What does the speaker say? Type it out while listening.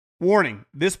Warning,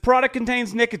 this product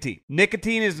contains nicotine.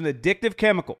 Nicotine is an addictive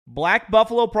chemical. Black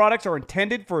Buffalo products are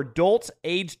intended for adults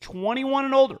aged 21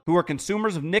 and older who are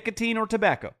consumers of nicotine or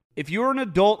tobacco. If you're an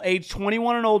adult aged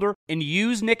 21 and older and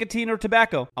use nicotine or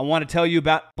tobacco, I want to tell you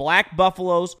about Black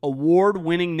Buffalo's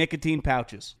award-winning nicotine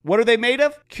pouches. What are they made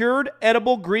of? Cured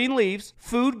edible green leaves,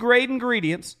 food-grade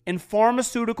ingredients, and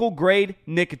pharmaceutical-grade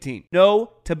nicotine.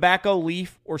 No tobacco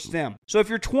leaf or stem. So if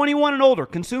you're 21 and older,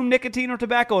 consume nicotine or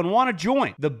tobacco, and want to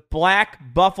join the Black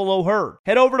Buffalo herd,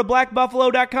 head over to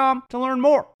blackbuffalo.com to learn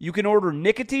more. You can order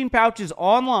nicotine pouches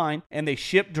online, and they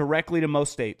ship directly to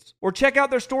most states. Or check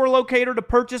out their store locator to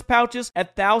purchase pouches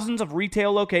at thousands of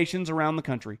retail locations around the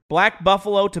country. Black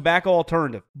Buffalo Tobacco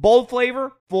Alternative. Bold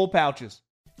flavor, full pouches.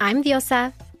 I'm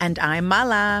Diosa. And I'm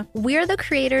Mala. We're the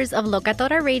creators of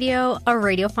Locatora Radio, a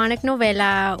radiophonic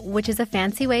novela, which is a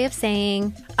fancy way of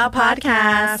saying a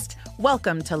podcast.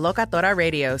 Welcome to Locatora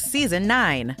Radio Season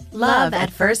 9. Love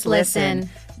at First Listen.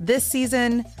 This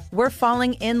season, we're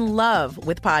falling in love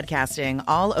with podcasting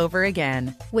all over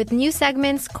again. With new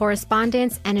segments,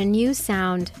 correspondence, and a new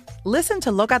sound. Listen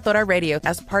to Locatora Radio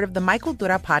as part of the My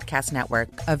Cultura Podcast Network,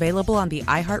 available on the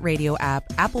iHeartRadio app,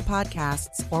 Apple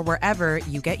Podcasts, or wherever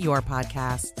you get your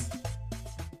podcasts.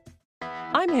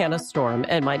 I'm Hannah Storm,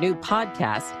 and my new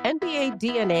podcast, NBA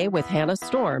DNA with Hannah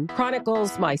Storm,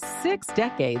 chronicles my 6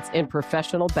 decades in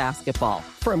professional basketball.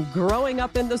 From growing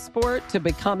up in the sport to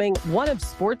becoming one of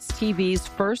sports TV's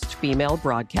first female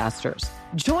broadcasters.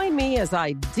 Join me as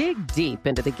I dig deep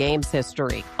into the game's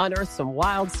history, unearth some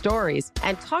wild stories,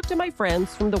 and talk to my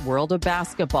friends from the world of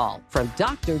basketball, from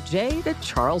Dr. J to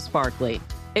Charles Barkley.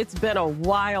 It's been a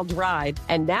wild ride,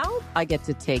 and now I get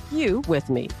to take you with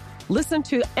me. Listen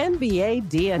to NBA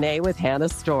DNA with Hannah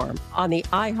Storm on the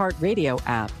iHeartRadio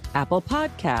app, Apple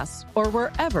Podcasts, or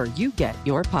wherever you get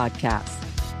your podcasts.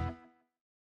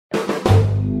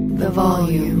 The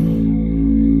Volume.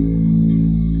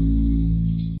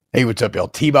 Hey, what's up, y'all?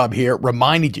 T-Bob here,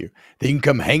 reminding you that you can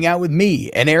come hang out with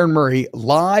me and Aaron Murray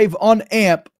live on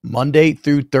AMP Monday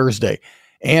through Thursday.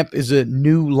 AMP is a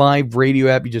new live radio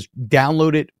app. You just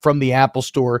download it from the Apple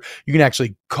Store. You can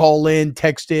actually call in,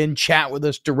 text in, chat with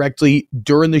us directly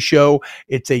during the show.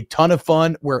 It's a ton of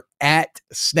fun. We're at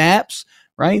Snaps,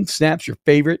 right? Snaps, your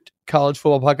favorite college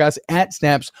football podcast, at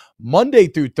Snaps, Monday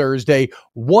through Thursday,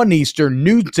 1 Eastern,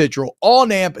 noon Central,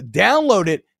 on AMP. Download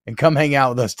it and come hang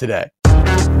out with us today.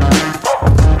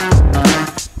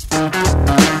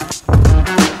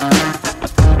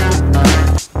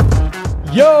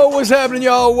 Yo, what's happening,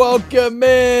 y'all? Welcome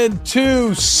in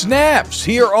to Snaps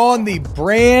here on the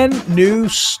brand new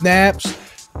Snaps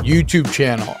YouTube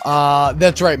channel.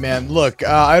 That's right, man. Look,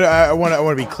 I want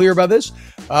to be clear about this.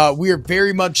 We are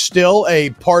very much still a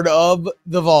part of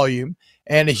The Volume,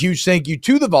 and a huge thank you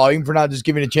to The Volume for not just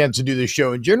giving a chance to do this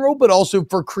show in general, but also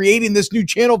for creating this new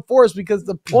channel for us, because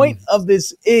the point of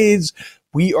this is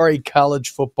we are a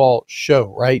college football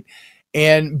show, right?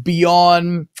 And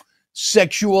beyond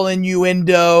sexual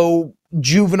innuendo,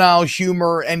 juvenile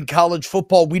humor, and college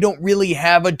football, we don't really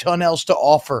have a ton else to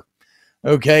offer.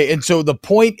 Okay. And so the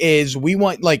point is, we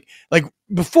want like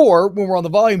before, when we're on the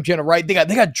Volume channel, right? They got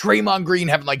Draymond Green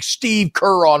having like Steve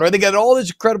Kerr on, right? They got all this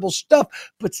incredible stuff,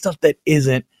 but stuff that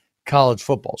isn't college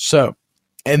football. So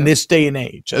in this day and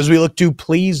age, as we look to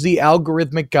please the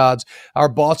algorithmic gods, our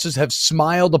bosses have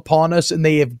smiled upon us and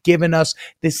they have given us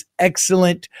this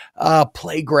excellent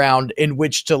playground in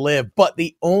which to live. But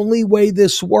the only way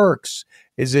this works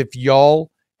is if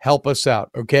y'all help us out,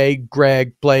 okay?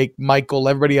 Greg, Blake, Michael,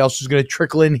 everybody else is going to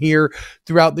trickle in here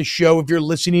throughout the show. If you're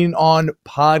listening on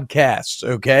podcasts,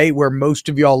 okay, where most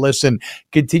of y'all listen,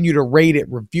 continue to rate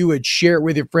it, review it, share it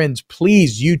with your friends.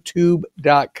 Please,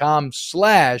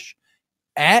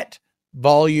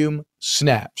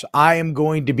 youtube.com/@VolumeSnaps. I am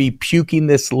going to be puking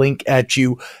this link at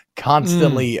you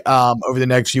constantly over the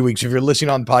next few weeks. If you're listening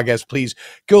on the podcast, please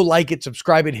go like it,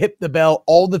 subscribe it, hit the bell,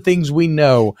 all the things we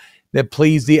know that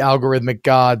please the algorithmic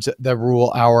gods that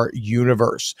rule our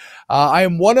universe. I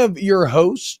am one of your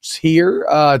hosts here,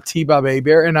 T-Bob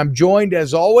A-Bear, and I'm joined,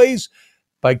 as always,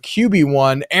 by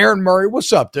QB1, Aaron Murray.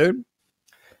 What's up, dude?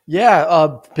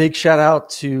 Yeah, big shout out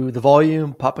to The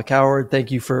Volume, Papa Coward.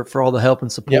 Thank you for all the help and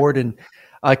support. Yep. And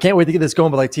I can't wait to get this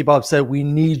going. But like T-Bob said, we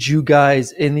need you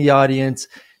guys in the audience,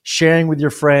 sharing with your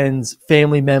friends,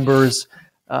 family members,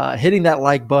 hitting that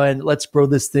like button. Let's grow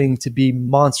this thing to be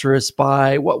monstrous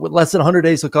by with less than 100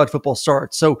 days till college football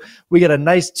starts. So we got a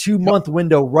nice 2-month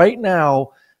window right now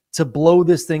to blow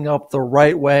this thing up the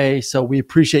right way. So we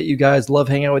appreciate you guys. Love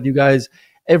hanging out with you guys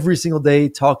every single day,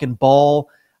 talking ball.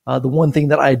 The one thing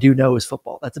that I do know is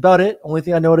football. That's about it. Only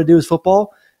thing I know how to do is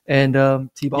football. And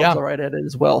T-Bob's all right at it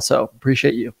as well. So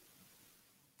appreciate you.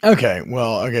 Okay,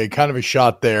 well, kind of a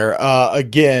shot there.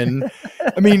 Again,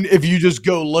 I mean, if you just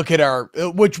go look at our,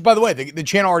 which by the way, the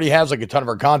channel already has like a ton of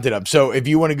our content up. So if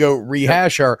you want to go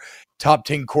rehash our top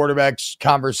 10 quarterbacks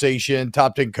conversation,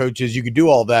 top 10 coaches, you could do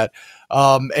all that.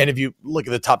 And if you look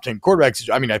at the top 10 quarterbacks,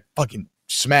 I mean, I fucking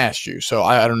smashed you. So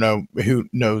I don't know who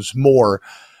knows more.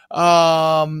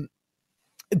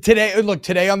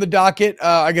 Today on the docket,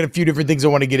 I got a few different things I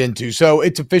want to get into. So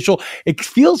it's official. It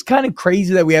feels kind of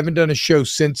crazy that we haven't done a show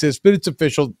since this, but it's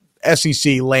official.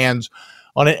 SEC lands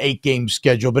on an 8-game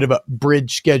schedule, bit of a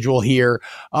bridge schedule here.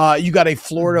 You got a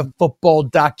Florida football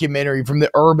documentary from the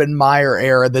Urban Meyer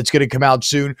era that's going to come out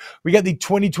soon. We got the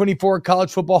 2024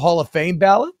 College Football Hall of Fame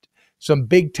ballot. Some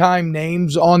big-time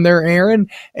names on there, Aaron.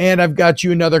 And I've got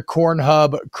you another Corn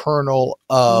Hub kernel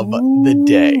of the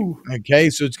day. Okay,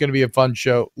 so it's going to be a fun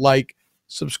show. Like,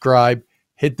 subscribe,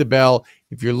 hit the bell.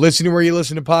 If you're listening where you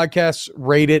listen to podcasts,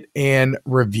 rate it and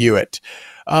review it.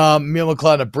 Emil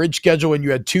McCloud, a bridge schedule when you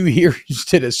had 2 years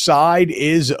to decide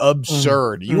is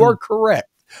absurd. You are correct,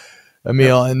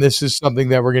 Emil, and this is something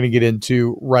that we're going to get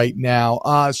into right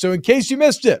now. So in case you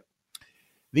missed it,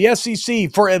 the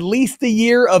SEC, for at least the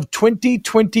year of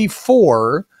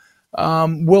 2024,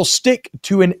 will stick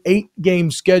to an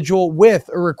 8-game schedule with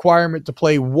a requirement to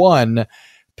play one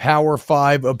Power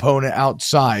 5 opponent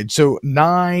outside. So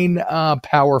 9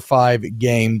 Power 5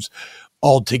 games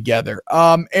altogether.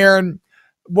 Aaron,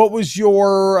 what was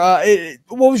your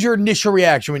initial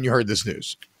reaction when you heard this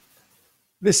news?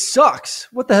 This sucks.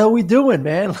 What the hell are we doing,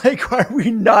 man? Like, why are we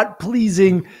not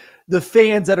pleasing the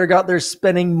fans that are out there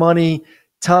spending money,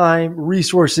 time,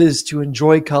 resources to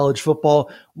enjoy college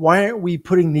football? Why aren't we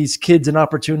putting these kids an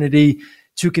opportunity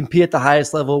to compete at the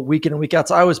highest level week in and week out?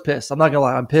 So I was pissed. I'm not gonna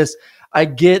lie, I'm pissed. I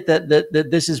get that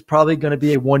this is probably going to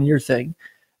be a 1-year thing,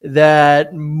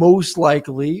 that most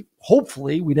likely,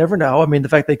 hopefully, we never know. I mean, the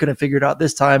fact they couldn't figure it out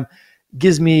this time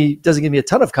doesn't give me a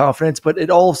ton of confidence, but it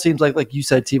all seems like you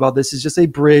said, T-Bob, this is just a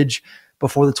bridge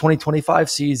before the 2025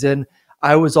 season.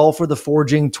 I was all for the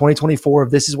forging 2024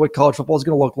 of this is what college football is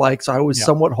going to look like. So I was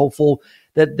somewhat hopeful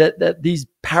that these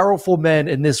powerful men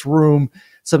in this room,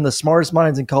 some of the smartest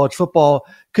minds in college football,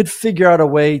 could figure out a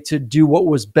way to do what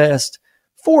was best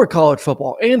for college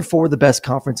football and for the best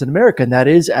conference in America. And that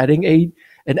is adding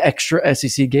an extra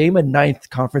SEC game, a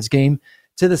 9th conference game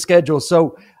to the schedule.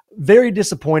 So very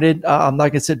disappointed. I'm not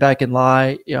going to sit back and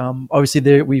lie.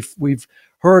 Obviously we've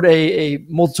heard a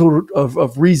multitude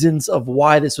of reasons of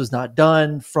why this was not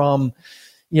done, from,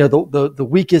 the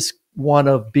weakest one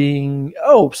of being,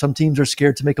 some teams are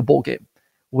scared to make a bowl game,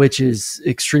 which is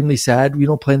extremely sad. We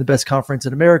don't play in the best conference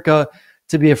in America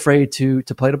to be afraid to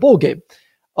play in a bowl game.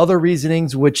 Other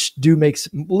reasonings, which do makes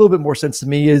a little bit more sense to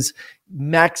me, is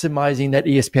maximizing that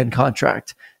ESPN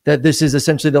contract. That this is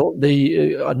essentially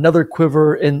the another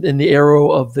quiver in the arrow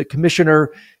of the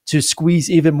commissioner to squeeze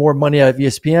even more money out of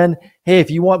ESPN. Hey, if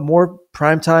you want more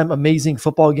primetime, amazing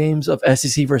football games of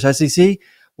SEC versus SEC,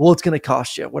 well, it's going to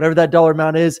cost you. Whatever that dollar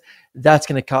amount is, that's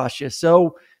going to cost you.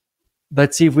 So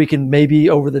let's see if we can maybe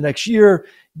over the next year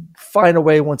find a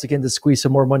way once again to squeeze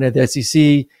some more money out of the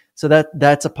SEC. So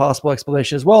that's a possible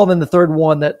explanation as well. And then the third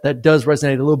one that does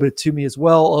resonate a little bit to me as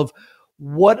well, of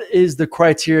what is the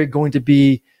criteria going to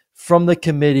be from the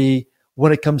committee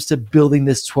when it comes to building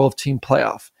this 12-team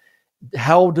playoff?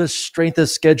 How does strength of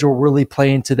schedule really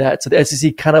play into that? So the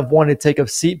SEC kind of wanted to take a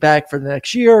seat back for the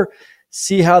next year,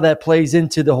 see how that plays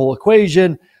into the whole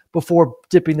equation before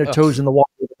dipping their toes in the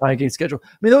water with the 9-game schedule.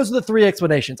 I mean, those are the 3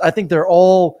 explanations. I think they're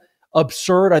all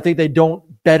absurd. I think they don't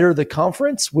better the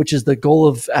conference, which is the goal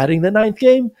of adding the 9th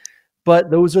game. But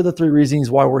those are the 3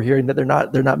 reasons why we're hearing that they're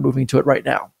not moving to it right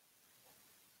now.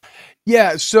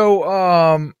 Yeah. So,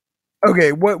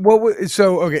 okay.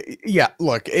 Yeah.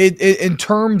 Look, in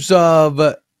terms of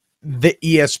the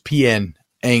ESPN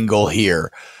angle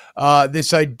here,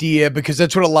 this idea, because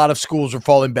that's what a lot of schools are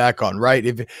falling back on, right?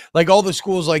 If like all the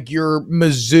schools like your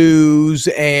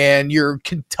Mizzous and your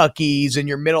Kentuckys and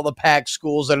your middle of the pack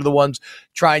schools that are the ones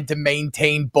trying to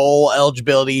maintain bowl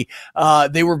eligibility,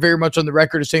 they were very much on the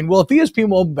record of saying, well, if ESPN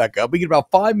will open back up, we get about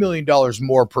 $5 million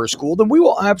more per school, then we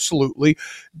will absolutely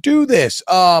do this.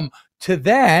 To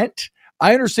that,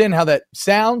 I understand how that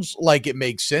sounds like it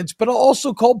makes sense, but I'll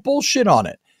also call bullshit on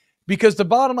it. Because the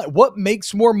bottom line, what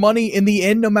makes more money in the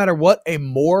end, no matter what? A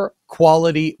more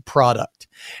quality product.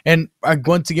 And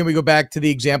once again, we go back to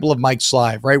the example of Mike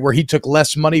Slive, right? Where he took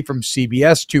less money from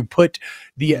CBS to put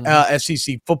the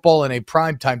SEC football in a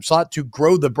primetime slot, to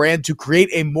grow the brand, to create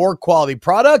a more quality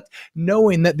product,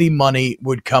 knowing that the money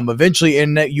would come eventually,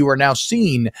 and that you are now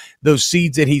seeing those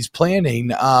seeds that he's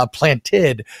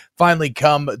planted finally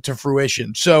come to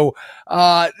fruition. So,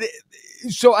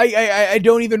 So I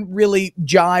don't even really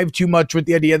jive too much with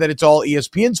the idea that it's all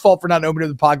ESPN's fault for not opening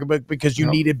the pocketbook, because you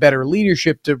needed better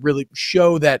leadership to really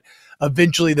show that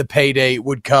eventually the payday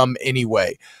would come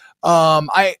anyway.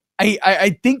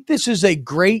 I think this is a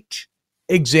great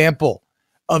example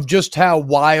of just how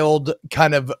wild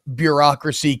kind of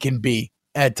bureaucracy can be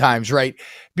at times, right?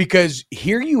 Because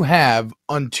here you have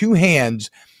on two hands,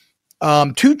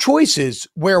 two choices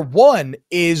where one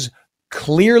is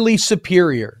clearly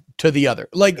superior to the other.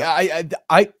 Like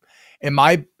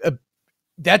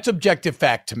that's objective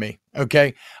fact to me.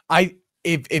 Okay.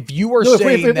 If you are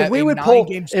saying that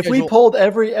if we polled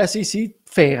every SEC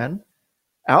fan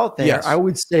out there, yes, I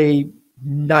would say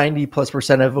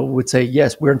 90+% of them would say,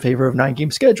 yes, we're in favor of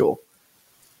 9-game schedule.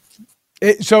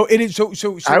 So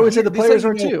I would say the players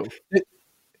are too.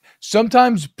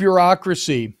 Sometimes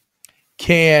bureaucracy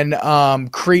can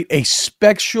create a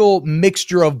special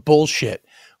mixture of bullshit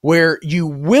where you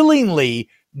willingly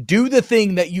do the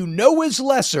thing that you know is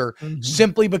lesser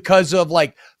simply because of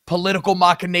like political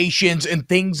machinations and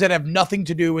things that have nothing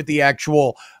to do with the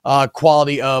actual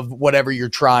quality of whatever you're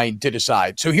trying to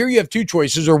decide. So here you have two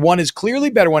choices, or one is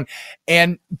clearly better one.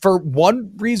 And for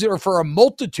one reason or for a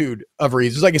multitude of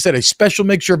reasons, like I said, a special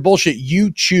mixture of bullshit,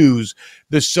 you choose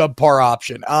the subpar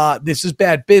option. This is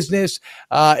bad business.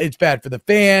 It's bad for the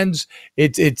fans.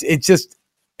 It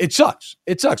sucks.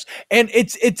 It sucks. And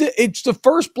it's the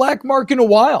first black mark in a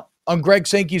while on Greg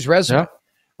Sankey's resume. Yeah.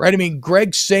 Right. I mean,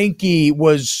 Greg Sankey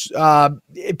was,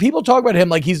 people talk about him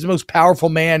like he's the most powerful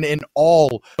man in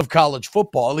all of college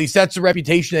football. At least that's the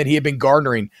reputation that he had been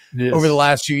garnering over the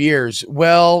last few years.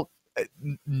 Well,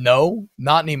 no,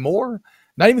 not anymore.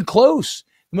 Not even close.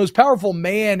 The most powerful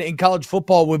man in college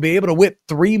football would be able to whip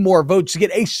 3 more votes to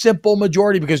get a simple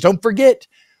majority, because don't forget,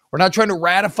 we're not trying to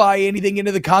ratify anything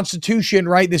into the Constitution,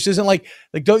 right? This isn't like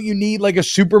don't you need like a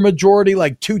super majority,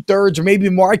 like 2/3 or maybe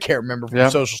more? I can't remember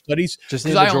from social studies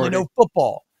because I only know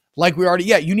football. Like we already,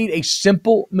 you need a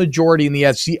simple majority in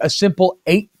the SEC. A simple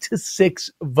 8-6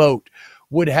 vote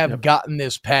would have gotten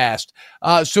this passed.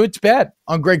 So it's bad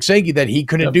on Greg Sankey that he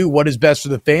couldn't do what is best for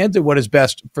the fans and what is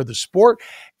best for the sport.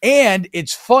 And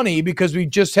it's funny because we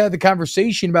just had the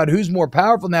conversation about who's more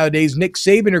powerful nowadays, Nick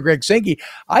Saban or Greg Sankey.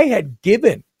 I had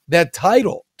given that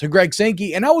title to Greg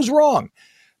Sankey, and I was wrong,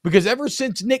 because ever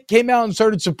since Nick came out and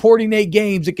started supporting 8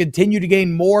 games, it continued to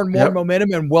gain more and more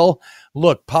momentum. And well,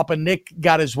 look, Papa Nick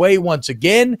got his way once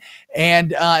again,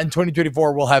 and in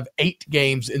 2024 we'll have 8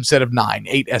 games instead of 9,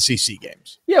 8 SEC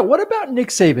games. Yeah, what about Nick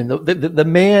Saban, the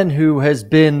man who has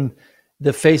been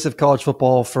the face of college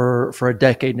football for a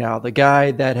decade now, the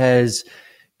guy that has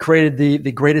created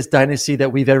the greatest dynasty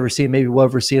that we've ever seen, maybe we'll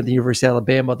ever see at the University of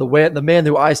Alabama, the man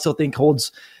who I still think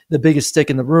holds the biggest stick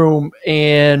in the room.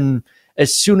 And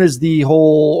as soon as the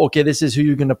whole, okay, this is who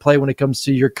you're going to play when it comes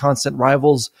to your constant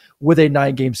rivals with a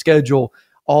 9-game schedule,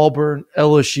 Auburn,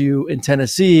 LSU, and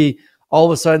Tennessee, all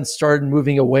of a sudden started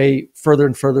moving away further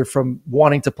and further from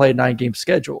wanting to play a 9-game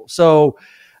schedule. So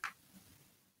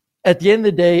at the end of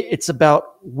the day, it's about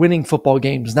winning football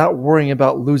games, not worrying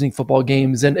about losing football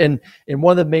games. And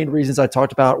one of the main reasons I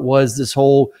talked about was this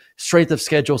whole strength of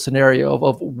schedule scenario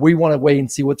of we want to wait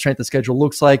and see what strength of schedule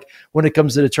looks like when it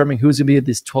comes to determining who's going to be in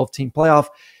this 12-team playoff.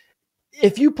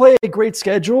 If you play a great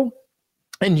schedule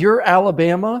and you're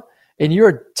Alabama and you're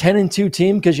a 10-2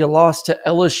 team because you lost to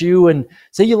LSU, and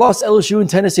say you lost LSU and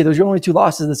Tennessee, those are your only 2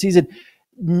 losses in the season,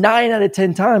 9 out of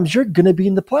 10 times you're going to be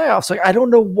in the playoffs. Like, I don't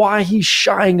know why he's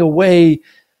shying away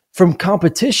from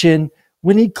competition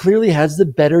when he clearly has the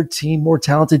better team, more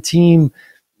talented team,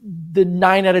 the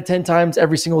 9 out of 10 times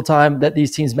every single time that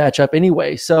these teams match up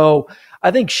anyway. So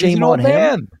I think shame on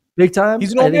him big time.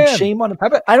 He's an old man. Shame on him.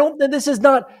 I don't, this is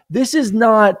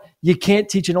not, you can't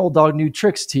teach an old dog new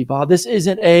tricks, T-Bob. This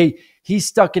isn't he's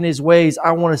stuck in his ways,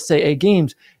 I want to say 8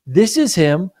 games. This is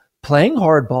him playing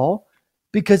hardball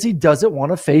because he doesn't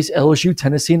want to face LSU,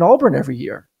 Tennessee, and Auburn every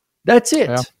year. That's it.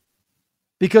 Yeah.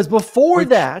 Because before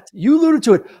that, you alluded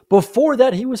to it, before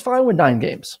that, he was fine with 9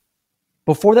 games.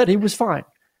 Before that, he was fine.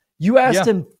 You asked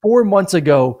him 4 months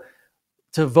ago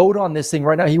to vote on this thing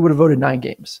right now, he would have voted 9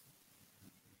 games.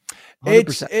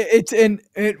 100%.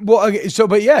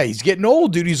 But he's getting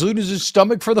old, dude. He's losing his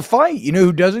stomach for the fight. You know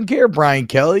who doesn't care? Brian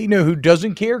Kelly. You know who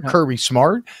doesn't care? Kirby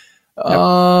Smart.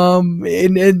 And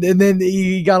then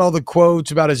he got all the quotes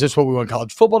about, is this what we want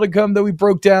college football to come, that we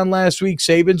broke down last week?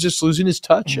 Saban's just losing his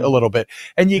touch a little bit.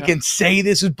 And you can say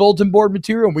this is bulletin board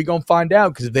material, and we're going to find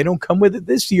out, because if they don't come with it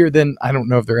this year, then I don't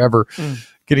know if they're ever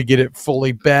going to get it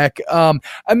fully back. I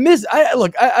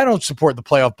don't support the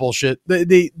playoff bullshit.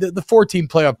 The 4-team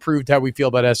playoff proved how we feel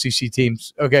about SEC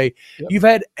teams. Okay.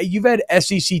 Yep. You've had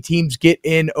SEC teams get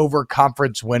in over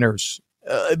conference winners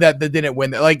that didn't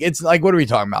win. Like, it's like, what are we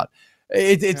talking about?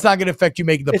 It's not going to affect you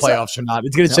making the playoffs or not.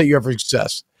 It's going to set you up for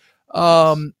success.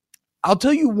 I'll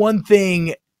tell you one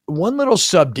thing, one little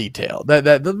sub detail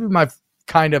that'll be my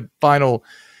kind of final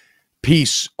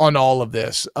piece on all of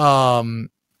this. One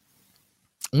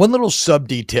little sub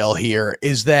detail here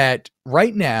is that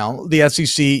right now the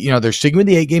SEC, they're sticking with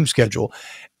the 8-game schedule,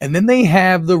 and then they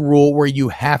have the rule where you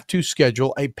have to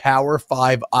schedule a Power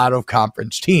 5 out of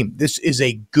conference team. This is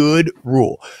a good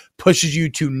rule, pushes you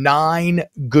to 9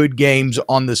 good games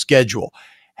on the schedule.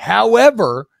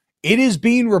 However, it is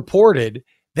being reported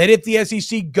that if the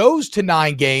SEC goes to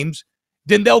 9 games,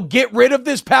 then they'll get rid of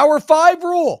this Power 5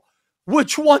 rule,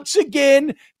 which once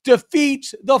again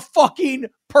defeats the fucking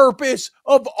purpose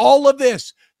of all of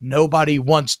this. Nobody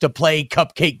wants to play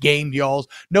cupcake game, y'all.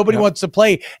 Nobody wants to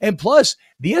play. And plus,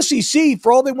 the SEC,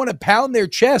 for all they want to pound their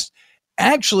chest,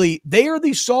 actually, they are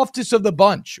the softest of the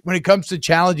bunch when it comes to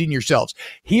challenging yourselves.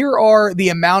 Here are the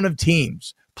amount of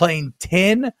teams playing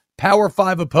 10 Power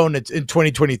 5 opponents in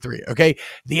 2023, okay?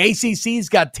 The ACC's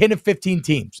got 10 of 15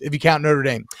 teams, if you count Notre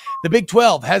Dame. The Big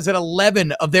 12 has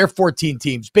 11 of their 14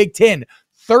 teams. Big 10,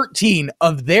 13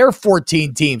 of their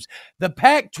 14 teams. The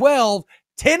Pac-12,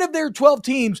 10 of their 12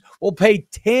 teams will play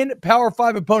 10 Power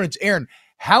 5 opponents. Aaron,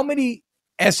 how many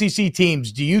SEC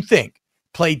teams do you think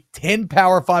played 10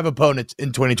 Power 5 opponents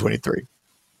in 2023?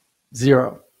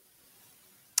 0.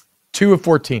 2 of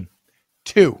 14.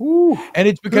 2. Ooh. And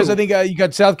it's because I think you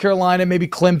got South Carolina, maybe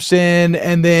Clemson,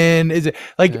 and then is it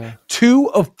like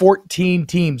 2 of 14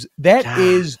 teams? That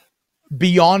is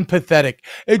beyond pathetic.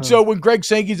 And so when Greg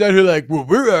Sankey's out here like, well,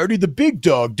 we're already the big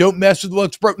dog, don't mess with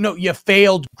what's broke. No, you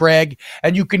failed, Greg,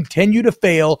 and you continue to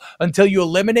fail until you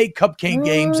eliminate cupcake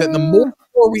games. And the more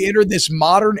we enter this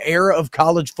modern era of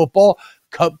college football,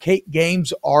 cupcake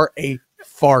games are a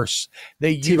farce.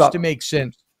 They used to make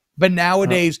sense. But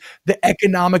nowadays, the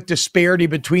economic disparity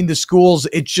between the schools,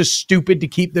 it's just stupid to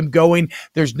keep them going.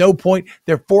 There's no point.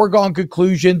 They're foregone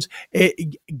conclusions.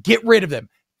 Get rid of them.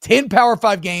 10 Power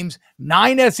 5 games,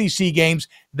 9 SEC games.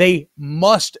 They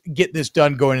must get this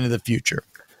done going into the future.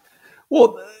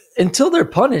 Well, until they're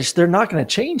punished, they're not going to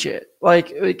change it.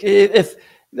 Like if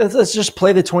let's just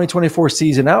play the 2024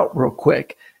 season out real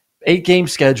quick. 8-game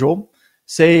schedule.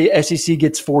 Say SEC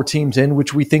gets 4 teams in,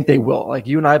 which we think they will. Like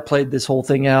you and I played this whole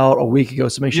thing out a week ago,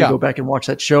 so make sure you go back and watch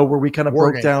that show where we kind of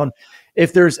broke down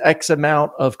if there's X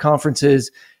amount of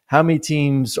conferences, how many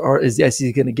teams is the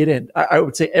SEC going to get in? I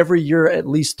would say every year at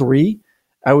least 3.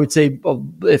 I would say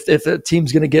if a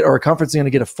team's going to get or a conference is going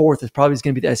to get a 4th, it's probably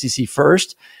going to be the SEC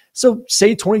first. So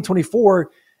say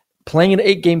 2024, playing an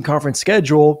 8-game conference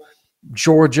schedule,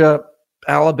 Georgia,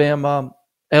 Alabama,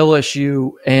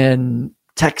 LSU, and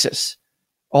Texas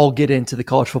all get into the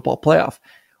college football playoff.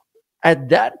 At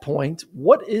that point,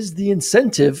 what is the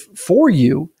incentive for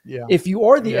you if you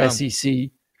are the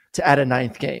SEC to add a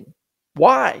 9th game?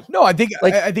 Why? No, I think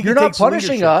you're not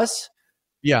punishing us.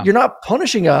 Yeah, you're not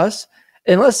punishing us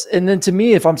unless. And then to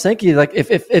me, if I'm thinking like if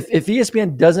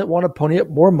ESPN doesn't want to pony up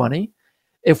more money,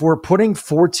 if we're putting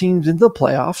 4 teams into the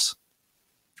playoffs,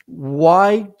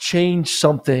 why change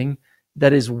something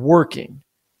that is working?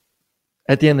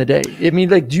 At the end of the day, I mean,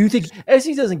 like, do you think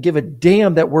SEC doesn't give a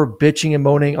damn that we're bitching and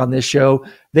moaning on this show?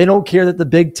 They don't care that the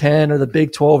Big 10 or the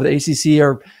Big 12 or the ACC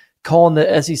are calling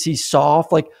the SEC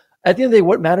soft. Like, at the end of the day,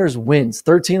 what matters wins.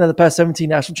 13 of the past 17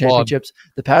 national championships,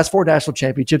 the past 4 national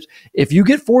championships. If you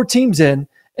get 4 teams in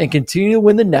and continue to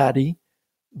win the Natty,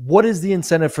 what is the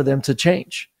incentive for them to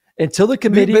change? Until the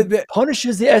committee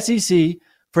punishes the SEC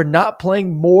for not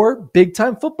playing more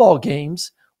big-time football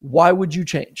games, why would you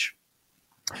change?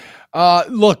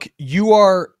 Look, you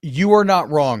are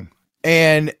not wrong.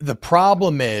 And the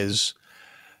problem is,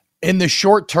 in the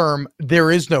short term, there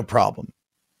is no problem.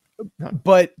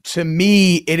 But to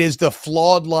me, it is the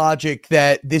flawed logic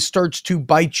that this starts to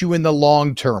bite you in the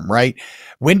long term, right?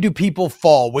 When do people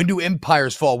fall? When do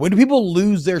empires fall? When do people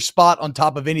lose their spot on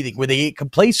top of anything? When they get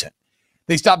complacent?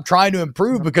 They stop trying to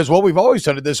improve because, well, we've always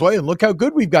done it this way and look how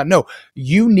good we've got. No,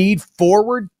 you need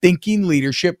forward-thinking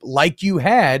leadership like you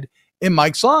had in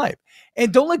Mike's Live.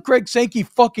 And don't let Greg Sankey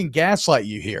fucking gaslight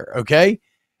you here, okay?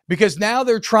 Because now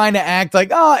they're trying to act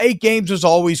like, 8 games was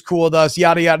always cool with us,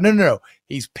 yada, yada. No.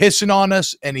 He's pissing on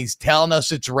us, and he's telling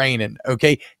us it's raining,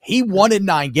 okay? He wanted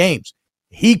 9 games.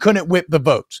 He couldn't whip the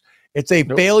votes. It's a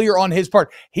failure on his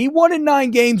part. He wanted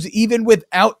 9 games even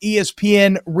without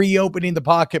ESPN reopening the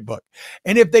pocketbook.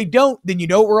 And if they don't, then you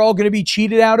know what we're all going to be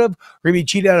cheated out of? We're going to be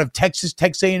cheated out of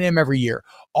Texas A&M every year.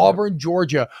 Auburn,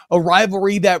 Georgia, a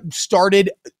rivalry that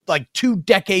started like 2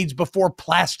 decades before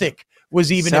plastic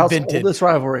was even South's invented. Oldest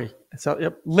rivalry. So,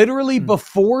 yep. Literally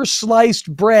before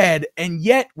sliced bread, and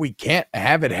yet we can't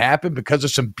have it happen because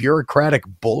of some bureaucratic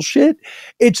bullshit.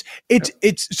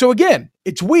 So again,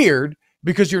 it's weird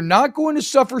because you're not going to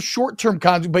suffer short-term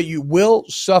consequences, but you will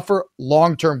suffer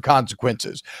long-term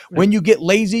consequences. When you get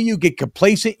lazy, you get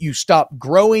complacent, you stop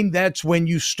growing, that's when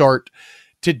you start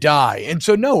to die. And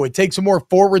so no, it takes a more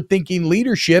forward-thinking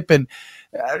leadership, and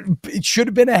it should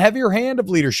have been a heavier hand of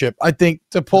leadership, I think,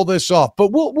 to pull this off.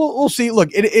 But we'll see. Look,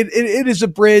 it is a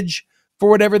bridge for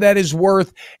whatever that is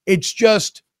worth. It's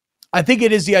just, I think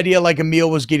it is the idea like Emil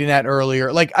was getting at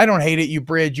earlier. Like, I don't hate it, you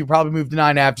bridge. You probably moved to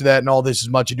 9 after that, and all this is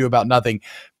much ado about nothing.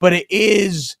 But it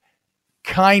is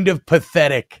kind of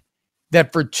pathetic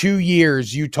that for 2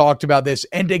 years you talked about this.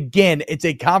 And again, it's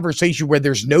a conversation where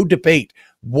there's no debate.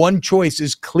 One choice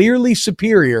is clearly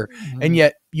superior, and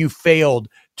yet you failed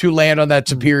to land on that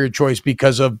superior choice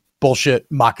because of bullshit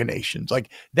machinations. Like,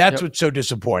 that's what's so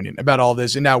disappointing about all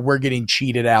this. And now we're getting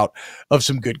cheated out of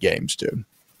some good games too.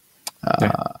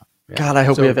 God, I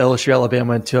hope we have LSU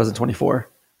Alabama in 2024.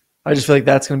 I just feel like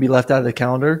that's going to be left out of the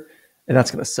calendar, and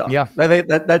that's going to suck. Yeah,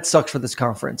 that sucks for this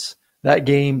conference. That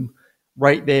game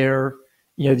right there.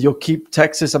 You'll keep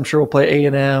Texas. I'm sure we'll play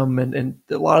A&M, and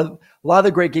a lot of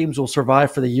the great games will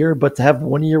survive for the year. But to have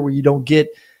 1 year where you don't get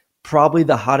probably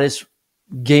the hottest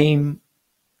game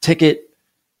ticket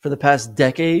for the past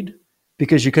decade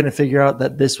because you couldn't figure out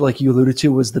that this, like you alluded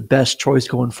to, was the best choice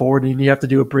going forward, and you have to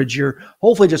do a bridge year,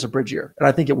 hopefully just a bridge year, and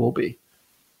I think it will be.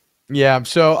 Yeah,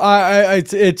 so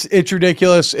it's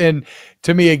ridiculous, and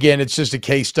to me, again, it's just a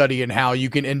case study in how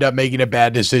you can end up making a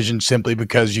bad decision simply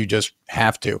because you just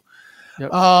have to. Yep.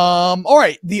 All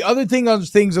right, the other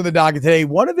things on the docket today,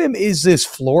 one of them is this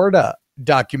Florida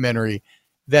documentary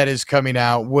that is coming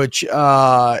out, which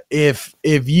if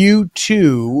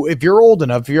you're old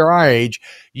enough, if you're our age,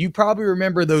 you probably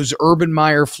remember those Urban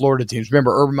Meyer Florida teams.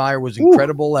 Remember, Urban Meyer was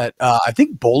incredible at I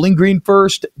think Bowling Green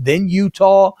first, then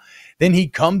Utah, then he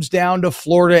comes down to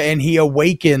Florida and he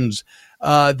awakens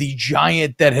the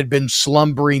giant that had been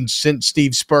slumbering since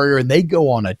Steve Spurrier, and they go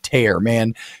on a tear,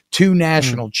 man. 2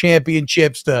 national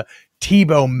championships, the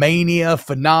Tebow mania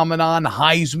phenomenon,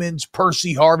 Heisman's,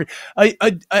 Percy Harvin,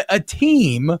 a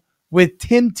team with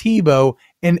Tim Tebow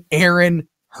and Aaron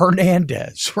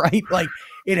Hernandez, right? Like,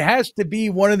 it has to be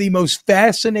one of the most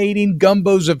fascinating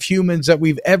gumbos of humans that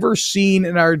we've ever seen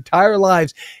in our entire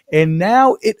lives. And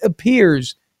now it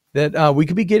appears that we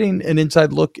could be getting an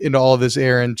inside look into all of this,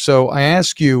 Aaron. So I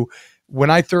ask you, when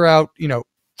I throw out,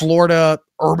 Florida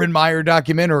Urban Meyer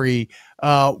documentary,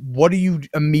 what do you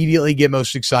immediately get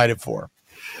most excited for?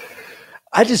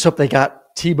 I just hope they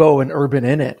got Tebow and Urban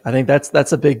in it. I think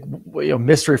that's a big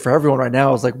mystery for everyone right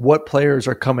now, is like what players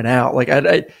are coming out. Like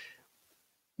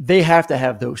they have to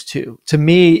have those two. To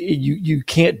me, you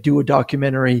can't do a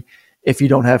documentary if you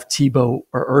don't have Tebow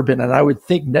or Urban. And I would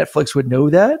think Netflix would know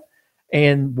that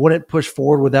and wouldn't push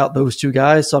forward without those two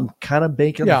guys. So I'm kind of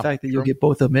banking on the fact that you'll get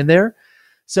both of them in there.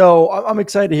 So I'm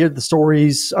excited to hear the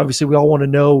stories. Obviously, we all want to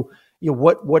know,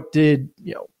 what did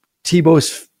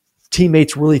Tebow's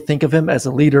teammates really think of him as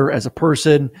a leader, as a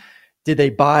person? Did they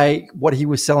buy what he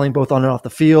was selling both on and off the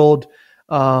field?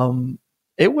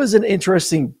 It was an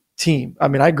interesting team. I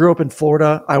mean, I grew up in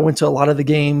Florida. I went to a lot of the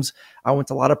games. I went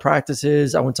to a lot of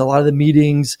practices. I went to a lot of the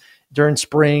meetings during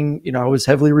spring. I was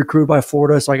heavily recruited by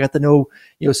Florida, so I got to know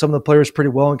some of the players pretty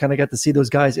well and kind of got to see those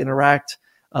guys interact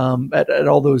at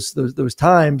all those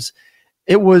times.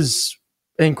 It was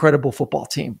an incredible football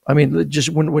team. I mean, just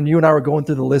when you and I were going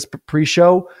through the list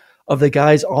pre-show of the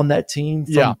guys on that team,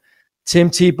 from Tim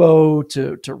Tebow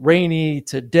to Rainey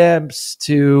to Demps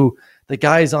to the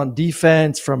guys on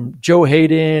defense, from Joe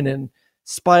Hayden and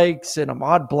Spikes and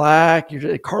Ahmad Black,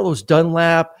 Carlos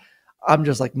Dunlap. I'm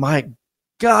just like, my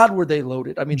God, were they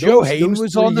loaded? I mean, Joe Hayden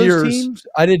was on those teams.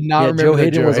 I did not remember. Joe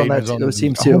Hayden was on those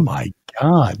teams too. Oh my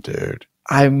God, dude!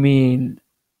 I mean,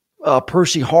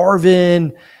 Percy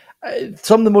Harvin,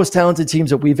 some of the most talented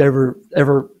teams that we've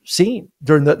ever seen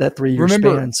during that 3-year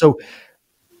span. So,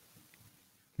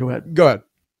 go ahead.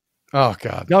 Oh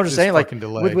God! No, I'm just saying, like,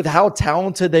 with how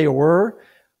talented they were,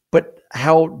 but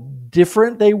how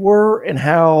different they were, and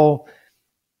how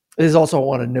this is also I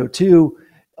want to know too.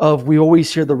 We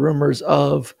always hear the rumors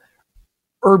of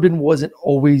Urban wasn't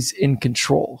always in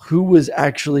control. Who was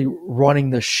actually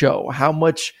running the show? How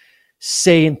much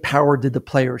say and power did the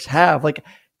players have? Like,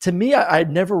 to me, I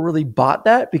never really bought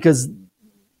that, because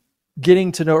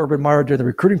getting to know Urban Meyer during the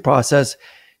recruiting process,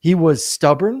 he was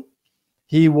stubborn.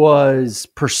 He was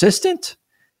persistent.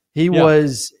 He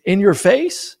was in your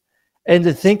face. And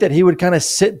to think that he would kind of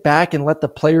sit back and let the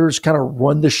players kind of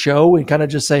run the show and kind of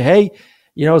just say, hey,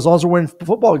 as long as we're winning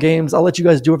football games, I'll let you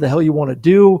guys do what the hell you want to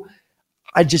do.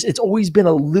 it's always been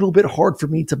a little bit hard for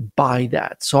me to buy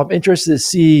that. So I'm interested to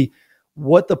see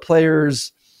what the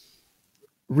players'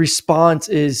 response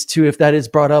is to if that is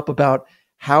brought up about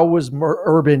how was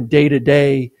Urban day to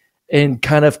day and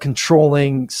kind of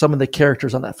controlling some of the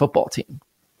characters on that football team.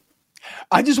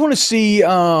 I just want to see,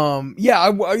 I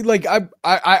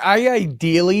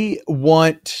ideally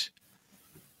want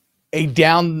a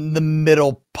down the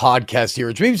middle podcast here,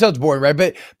 which maybe sounds boring, right?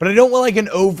 But I don't want like an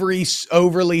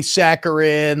overly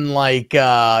saccharine, like,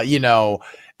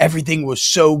 everything was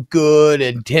so good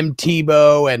and Tim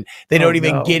Tebow and they don't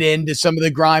even get into some of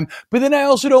the grime. But then I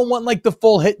also don't want like the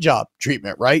full hit job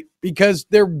treatment, right? Because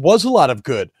there was a lot of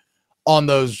good on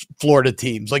those Florida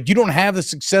teams. Like, you don't have the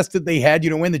success that they had. You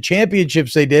don't win the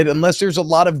championships they did unless there's a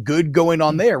lot of good going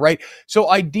on there, right? So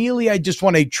ideally, I just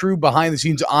want a true behind the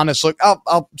scenes, honest look.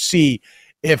 I'll see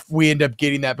if we end up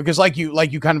getting that, because like you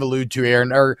kind of allude to,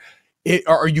 Aaron, are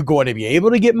you going to be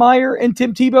able to get Meyer and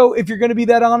Tim Tebow if you're going to be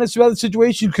that honest about the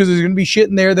situation? Because there's going to be shit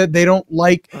in there that they don't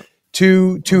like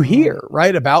to hear,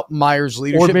 right, about Meyer's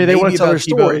leadership. Or maybe they want to tell their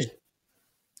story.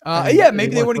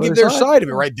 Maybe they want to give their side of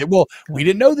it, right? Well, we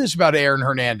didn't know this about Aaron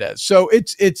Hernandez, so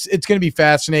it's going to be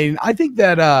fascinating. I think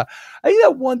that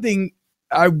one thing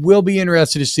I will be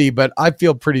interested to see, but I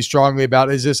feel pretty strongly about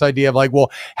is this idea of like,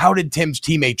 well, how did Tim's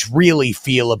teammates really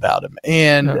feel about him?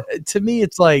 And to me,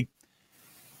 it's like,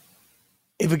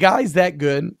 if a guy's that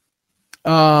good, it's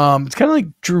kind of like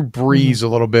Drew Brees a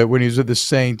little bit when he was with the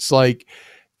Saints. Like,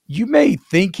 you may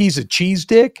think he's a cheese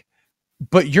dick,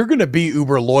 but you're going to be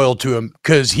uber loyal to him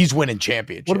because he's winning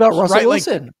championships. What about Russell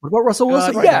Wilson? Like, what about Russell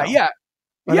Wilson? Yeah.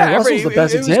 Russell's the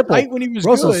best example. When he was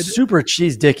Russell's good. super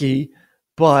cheese dicky,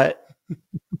 but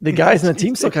the guys in the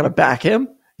team still kind of back him.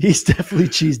 He's definitely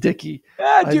cheese dicky.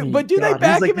 Yeah, dude, but do they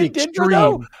back him in Denver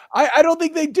though? I don't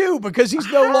think they do, because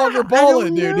he's no longer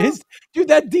balling, dude.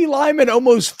 That D lineman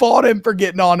almost fought him for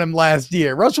getting on him last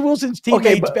year. Russell Wilson's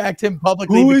teammates backed him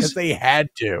publicly because they had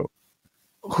to.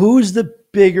 Who's the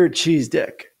bigger cheese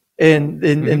dick in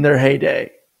their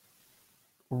heyday?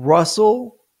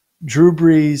 Russell, Drew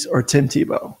Brees, or Tim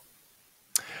Tebow?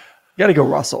 Got to go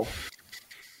Russell.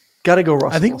 I think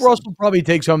Wilson. Russell probably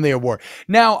takes home the award.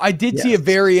 Now, I did see a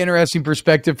very interesting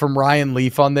perspective from Ryan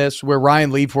Leaf on this, where Ryan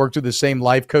Leaf worked with the same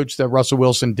life coach that Russell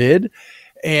Wilson did.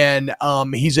 And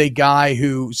he's a guy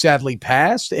who sadly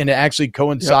passed, and it actually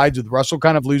coincides with Russell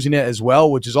kind of losing it as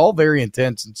well, which is all very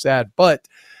intense and sad. But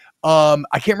I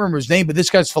can't remember his name, but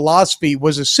this guy's philosophy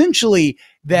was essentially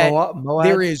that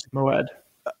there is Moed.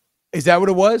 Is that what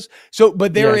it was? So,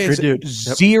 but there is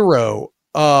zero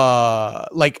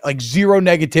like zero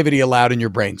negativity allowed in your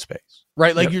brain space,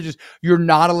 right? Like you're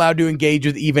not allowed to engage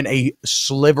with even a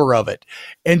sliver of it.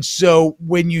 And so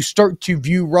when you start to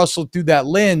view Russell through that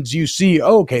lens, you see,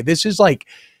 okay, this is like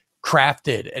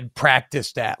crafted and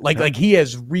practiced at. Like he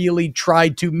has really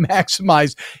tried to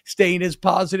maximize staying as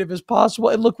positive as possible.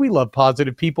 And look, we love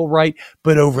positive people, right?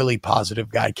 But overly positive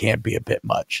guy can't be a bit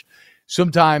much.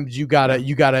 Sometimes you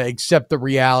gotta accept the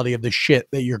reality of the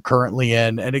shit that you're currently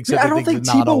in, and accept. I don't think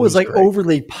Tebow was like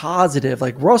overly positive.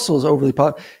 Like Russell's overly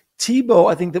positive.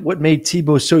 Tebow, I think that what made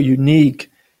Tebow so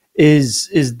unique is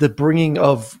the bringing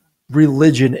of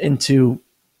religion into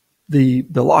the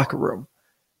locker room,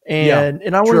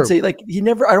 and I wouldn't say like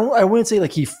I wouldn't say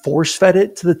like he force fed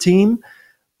it to the team,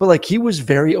 but like he was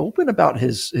very open about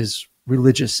his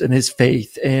religious and his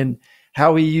faith and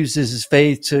how he uses his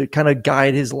faith to kind of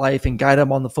guide his life and guide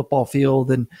him on the football field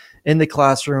and in the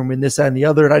classroom and this, that, and the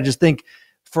other. And I just think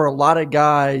for a lot of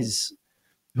guys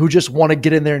who just want to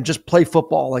get in there and just play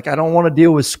football, like I don't want to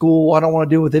deal with school. I don't want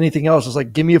to deal with anything else. It's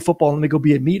like, give me a football. Let me go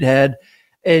be a meathead.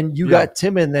 And you got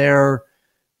Tim in there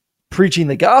preaching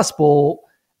the gospel.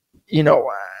 You know,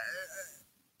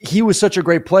 he was such a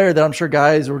great player that I'm sure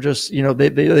guys were just, you know, they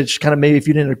just kind of, maybe if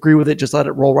you didn't agree with it, just let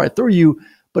it roll right through you.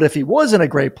 But if he wasn't a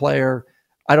great player,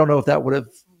 I don't know if that would have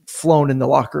flown in the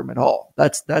locker room at all.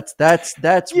 That's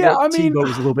Tebow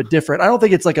was a little bit different. I don't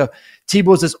think it's like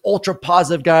Tebow's this ultra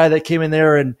positive guy that came in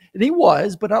there and he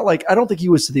was, but not like, I don't think he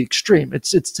was to the extreme.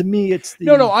 It's to me, it's the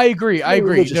No, I agree.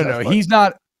 No, he's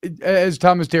not. As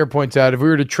Thomas Dare points out, if we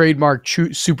were to trademark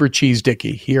super cheese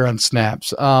dicky here on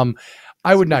Snaps, I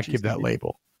would not give that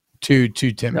label to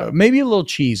Tim. No. Maybe a little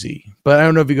cheesy, but I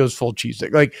don't know if he goes full cheese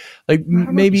dick. Like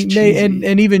maybe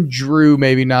and even Drew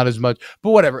maybe not as much,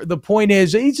 but whatever. The point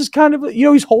is, he's just kind of, you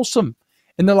know, he's wholesome,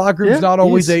 and the locker room is not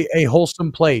always a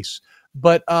wholesome place.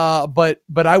 But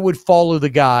I would follow the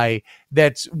guy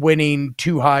that's winning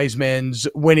 2 Heismans,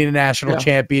 winning a national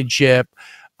championship.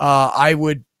 I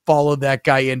would follow that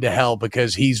guy into hell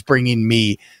because he's bringing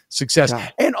me success.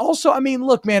 God. And also, I mean,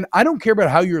 look, man, I don't care about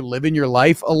how you're living your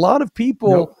life. A lot of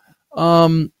people,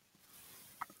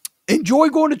 enjoy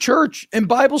going to church and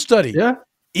Bible study. Yeah.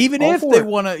 Even All if for they it.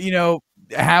 want to,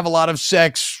 have a lot of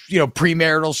sex,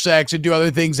 premarital sex and do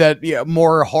other things that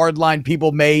more hardline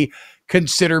people may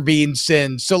consider being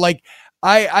sins. So like,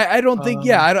 I don't think,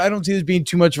 I don't see this being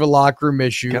too much of a locker room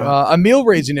issue. Emil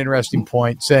raised an interesting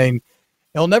point saying,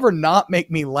 "It'll never not make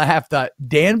me laugh that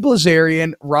Dan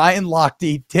Blazarian, Ryan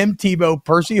Lochte, Tim Tebow,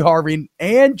 Percy Harvin,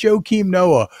 and Joakim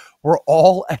Noah were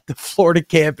all at the Florida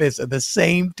campus at the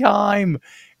same time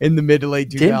in the mid to late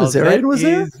 2000s. Dan Blazarian was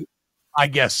there? I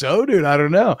guess so, dude. I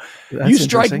don't know. You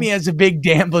strike me as a big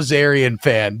Dan Blazarian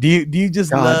fan. Do you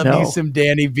just love me some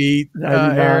Danny B,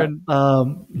 Aaron?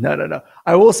 No.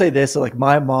 I will say this: so like,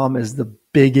 my mom is the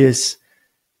biggest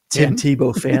Tim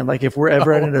Tebow fan. Like, if we're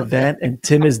ever at an event and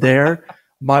Tim is there,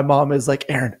 my mom is like,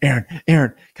 Aaron,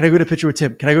 can I go to a picture with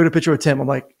Tim? Can I go to a picture with Tim? I'm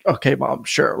like, okay, mom,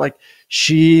 sure. Like,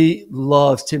 she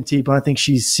loves Tim Tebow. I think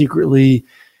she's secretly,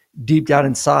 deep down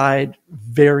inside,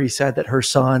 very sad that her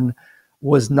son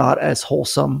was not as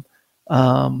wholesome.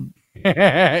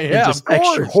 Just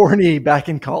extra horny back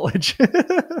in college.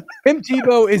 Tim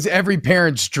Tebow is every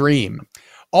parent's dream.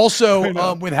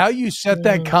 Also, with how you set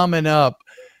that comment up,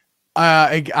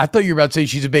 I thought you were about to say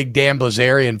she's a big Dan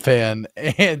Blazarian fan.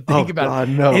 And think about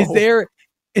it. No.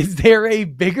 Is there a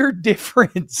bigger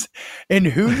difference in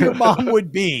who your mom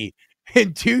would be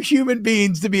in two human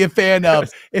beings to be a fan of?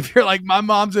 If you're like, my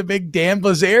mom's a big Dan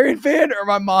Blazarian fan, or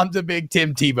my mom's a big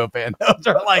Tim Tebow fan. Those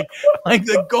are like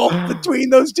the gulf between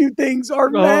those two things are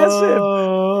massive.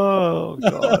 Oh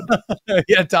God.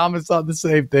 Yeah, Thomas thought the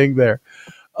same thing there.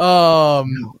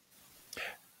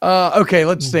 Okay,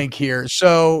 let's think here.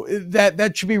 So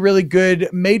that should be really good.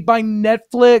 Made by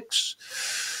Netflix.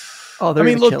 Oh,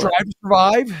 look, Drive to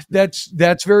Survive.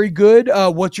 That's very good.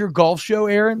 What's your golf show,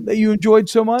 Aaron, that you enjoyed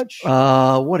so much?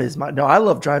 I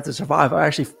love Drive to Survive. I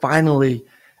actually finally,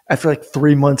 after like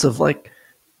 3 months of like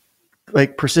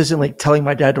persistently telling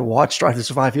my dad to watch Drive to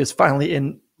Survive, he was finally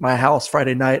in my house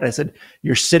Friday night. I said,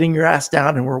 "You're sitting your ass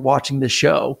down and we're watching this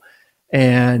show."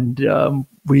 And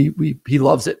he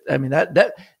loves it. I mean,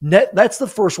 that's the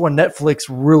first one Netflix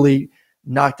really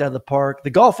knocked out of the park. The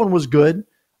golf one was good.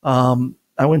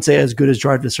 I wouldn't say as good as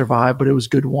Drive to Survive, but it was a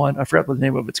good one. I forgot what the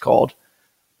name of it's called,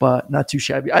 but not too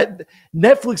shabby.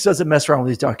 Netflix doesn't mess around with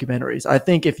these documentaries. I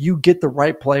think if you get the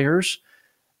right players,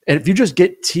 and if you just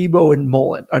get Tebow and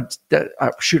Mullen,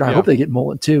 I hope they get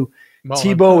Mullen too.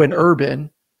 Tebow and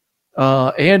Urban,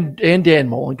 and Dan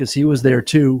Mullen, because he was there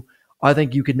too. I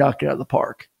think you could knock it out of the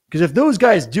park. Because if those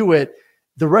guys do it,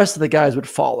 the rest of the guys would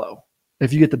follow.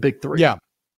 If you get the big three, yeah.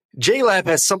 JLab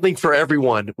has something for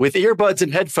everyone with earbuds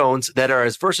and headphones that are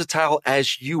as versatile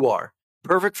as you are.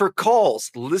 Perfect for calls,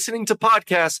 listening to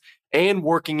podcasts, and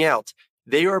working out.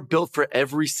 They are built for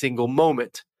every single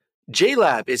moment.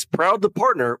 JLab is proud to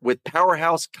partner with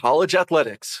Powerhouse College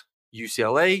Athletics,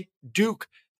 UCLA, Duke,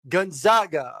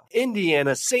 Gonzaga,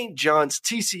 Indiana, St. John's,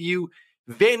 TCU,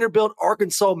 Vanderbilt,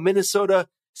 Arkansas, Minnesota,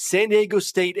 San Diego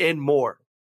State, and more.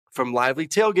 From lively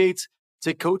tailgates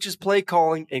to coaches' play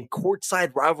calling and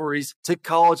courtside rivalries to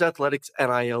college athletics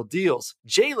NIL deals,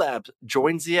 JLab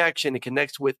joins the action and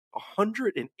connects with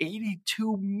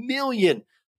 182 million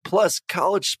plus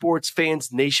college sports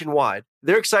fans nationwide.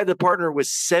 They're excited to partner with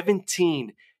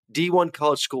 17 D1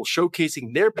 college schools,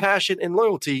 showcasing their passion and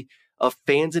loyalty of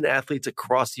fans and athletes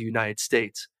across the United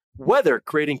States. Whether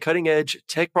creating cutting-edge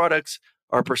tech products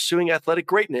or pursuing athletic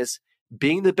greatness,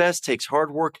 being the best takes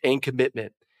hard work and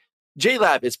commitment.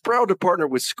 JLab is proud to partner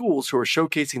with schools who are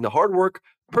showcasing the hard work,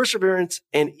 perseverance,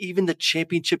 and even the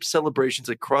championship celebrations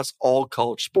across all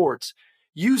college sports.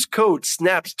 Use code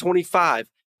SNAPS25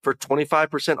 for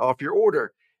 25% off your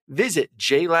order. Visit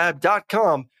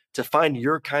JLab.com to find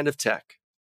your kind of tech.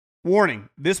 Warning,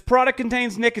 this product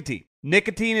contains nicotine.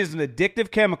 Nicotine is an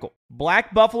addictive chemical.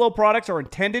 Black Buffalo products are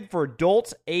intended for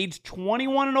adults aged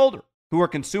 21 and older who are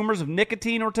consumers of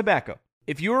nicotine or tobacco.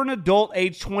 If you are an adult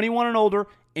aged 21 and older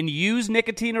and use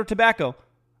nicotine or tobacco,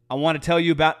 I want to tell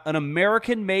you about an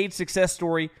American-made success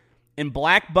story in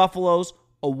Black Buffalo's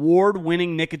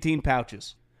award-winning nicotine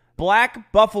pouches.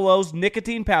 Black Buffalo's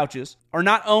nicotine pouches are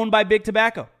not owned by Big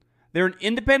Tobacco. They're an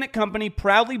independent company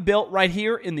proudly built right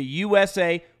here in the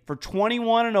USA for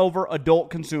 21 and over adult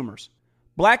consumers.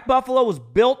 Black Buffalo was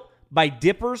built by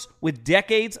dippers with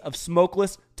decades of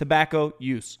smokeless tobacco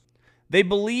use. They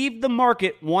believed the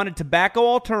market wanted tobacco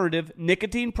alternative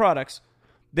nicotine products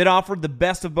that offered the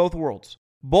best of both worlds.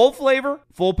 Bold flavor,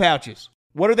 full pouches.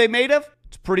 What are they made of?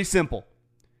 It's pretty simple.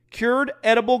 Cured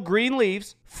edible green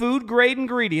leaves, food-grade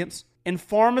ingredients, and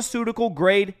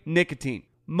pharmaceutical-grade nicotine.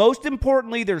 Most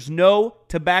importantly, there's no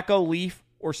tobacco leaf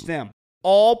or stem.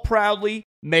 All proudly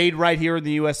made right here in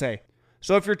the USA.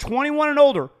 So if you're 21 and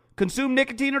older, consume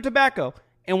nicotine or tobacco,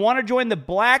 and want to join the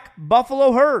Black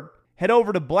Buffalo herd, head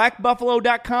over to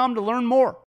blackbuffalo.com to learn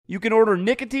more. You can order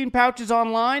nicotine pouches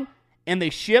online, and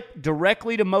they ship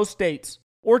directly to most states.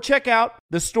 Or check out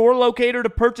the store locator to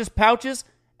purchase pouches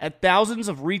at thousands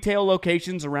of retail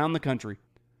locations around the country.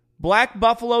 Black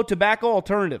Buffalo Tobacco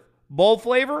Alternative. Bold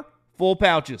flavor, full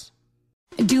pouches.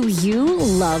 Do you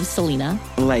love Selena?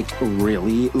 Like,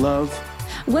 really love?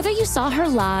 Whether you saw her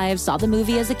live, saw the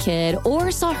movie as a kid,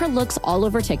 or saw her looks all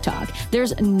over TikTok,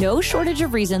 there's no shortage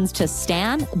of reasons to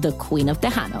stan the Queen of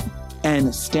Tejano.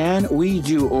 And Stan, we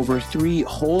do over 3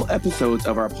 whole episodes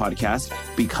of our podcast,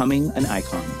 Becoming an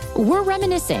Icon. We're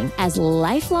reminiscing as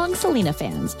lifelong Selena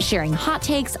fans, sharing hot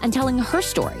takes and telling her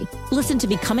story. Listen to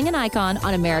Becoming an Icon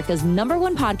on America's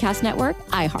 #1 podcast network,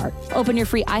 iHeart. Open your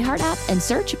free iHeart app and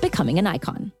search Becoming an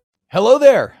Icon. Hello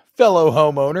there, fellow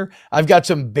homeowner. I've got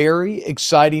some very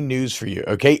exciting news for you,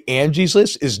 okay? Angie's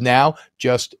List is now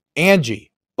just Angie,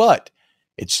 but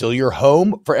it's still your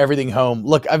home for everything home.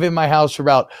 Look, I've been in my house for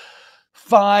about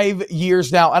 5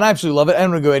 years now, and I absolutely love it. I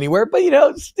don't want to go anywhere, but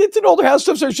it's an older house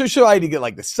stuff. So I had to get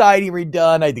like the siding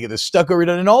redone. I had to get the stucco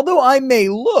redone. And although I may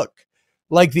look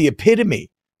like the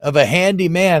epitome of a handy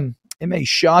man, it may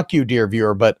shock you, dear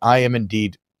viewer, but I am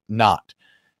indeed not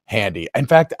handy. In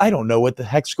fact, I don't know what the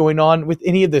heck's going on with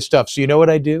any of this stuff. So you know what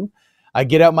I do? I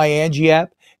get out my Angie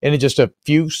app, and in just a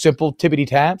few simple tippity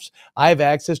taps, I have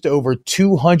access to over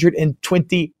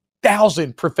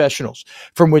 220,000 professionals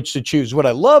from which to choose. What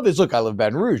I love is, look, I live in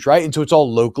Baton Rouge, right? And so it's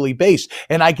all locally based.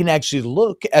 And I can actually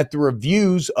look at the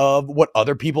reviews of what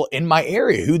other people in my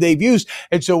area, who they've used.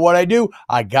 And so what I do,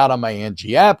 I got on my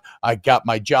Angie app, I got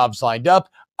my jobs lined up.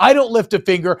 I don't lift a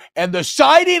finger, and the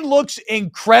siding looks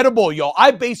incredible, y'all. I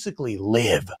basically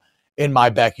live in my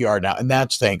backyard now, and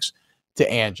that's thanks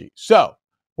to Angie. So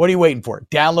what are you waiting for?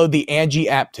 Download the Angie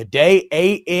app today,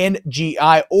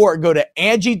 ANGI, or go to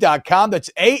Angie.com.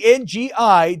 That's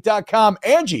ANGI.com.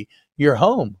 Angie, your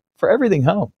home for everything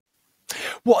home.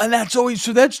 Well, and that's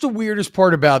the weirdest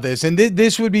part about this. And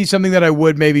this would be something that I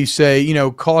would maybe say,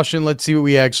 caution, let's see what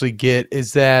we actually get,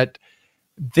 is that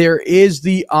there is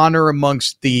the honor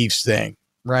amongst thieves thing,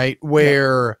 right?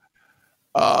 Where,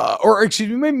 or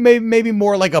excuse me, maybe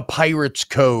more like a pirate's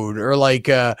code, or like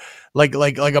a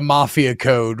mafia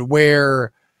code,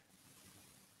 where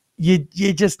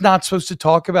you're just not supposed to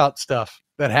talk about stuff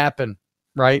that happened,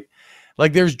 right?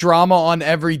 Like there's drama on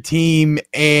every team,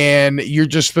 and you're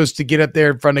just supposed to get up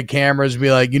there in front of cameras and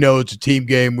be like, it's a team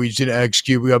game. We should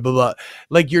execute. We got blah, blah.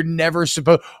 Like you're never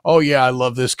supposed, oh yeah, I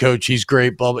love this coach. He's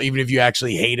great, blah, blah, even if you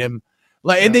actually hate him.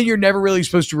 And then you're never really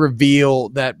supposed to reveal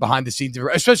that behind the scenes,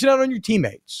 especially not on your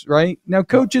teammates, right? Now,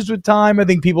 coaches with time, I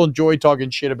think people enjoy talking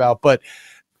shit about, but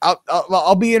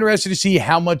I'll be interested to see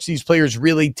how much these players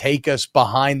really take us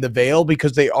behind the veil,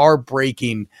 because they are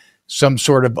breaking some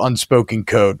sort of unspoken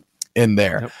code in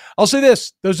there. Yep. I'll say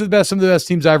this. Those are some of the best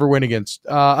teams I ever went against.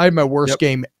 I had my worst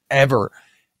game ever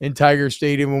in Tiger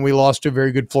Stadium when we lost to a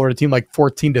very good Florida team, like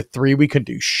 14-3. We couldn't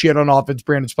do shit on offense.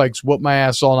 Brandon Spikes whooped my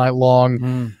ass all night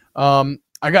long. I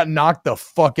got knocked the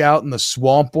fuck out in the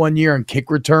swamp one year on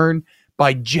kick return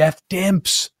by Jeff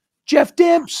Dimps.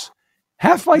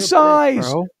 Half my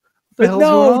size. But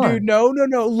no, dude, no.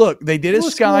 Look, they did a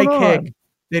sky kick.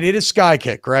 They did a sky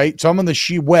kick, right? So I'm on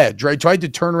the wedge, right? Tried to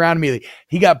turn around immediately.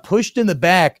 He got pushed in the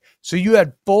back. So you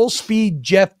had full speed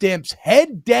Jeff Dimps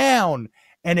head down,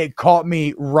 and it caught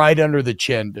me right under the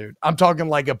chin, dude. I'm talking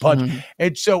like a punch. Mm-hmm.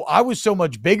 And so I was so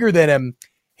much bigger than him.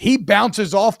 He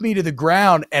bounces off me to the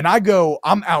ground, and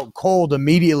I'm out cold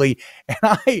immediately. And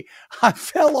I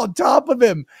fell on top of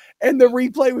him. And the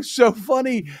replay was so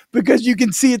funny because you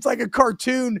can see it's like a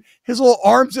cartoon. His little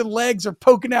arms and legs are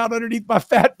poking out underneath my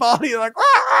fat body, like,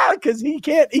 because he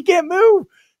can't move.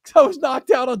 So I was knocked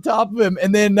out on top of him.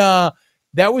 And then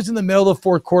that was in the middle of the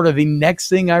fourth quarter. The next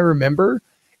thing I remember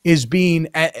is being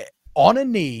on a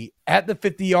knee at the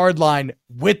 50-yard line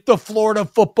with the Florida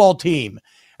football team.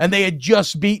 And they had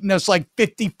just beaten us like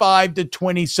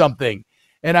 55-20 something.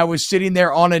 And I was sitting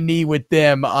there on a knee with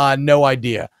them. No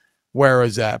idea where I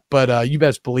was at. But you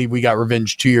best believe we got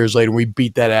revenge 2 years later. We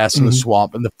beat that ass in the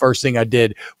swamp. And the first thing I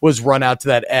did was run out to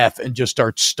that F and just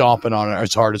start stomping on it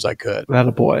as hard as I could. That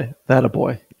a boy.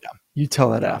 Yeah. You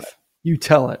tell that F. You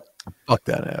tell it. Fuck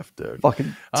that F, dude.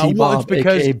 Fucking T-Bob,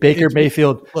 a.k.a. Baker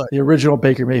Mayfield, the original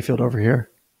Baker Mayfield over here.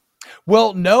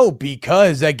 Well, no,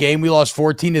 because that game we lost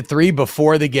 14-3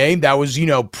 before the game. That was,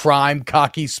 prime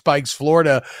cocky Spikes,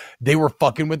 Florida. They were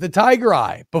fucking with the Tiger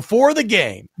Eye before the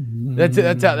game.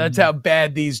 That's how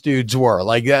bad these dudes were.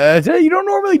 Like you don't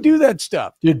normally do that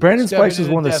stuff. Dude, Brandon Spikes was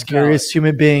one of the scariest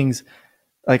human beings.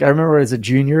 Like I remember as a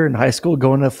junior in high school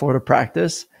going to Florida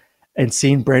practice, and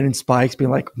seeing Brandon Spikes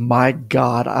being like, my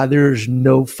God, there's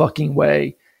no fucking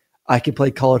way I could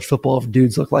play college football if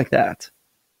dudes look like that.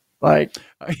 Like,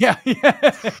 yeah.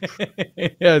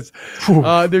 Yes.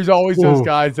 There's always those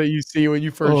guys that you see when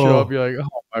you first show up. You're like,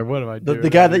 oh my, what am I doing? The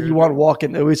guy that you want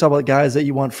walking, we always talk about guys that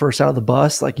you want first out of the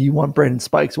bus. Like, you want Brandon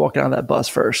Spikes walking out of that bus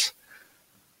first.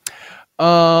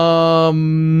 What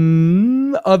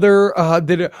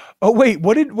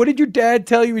did your dad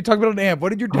tell you? We talked about an amp. What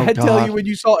did your dad tell you when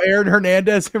you saw Aaron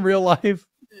Hernandez in real life?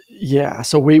 Yeah.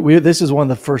 So we this is one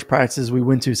of the first practices we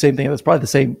went to. Same thing. It was probably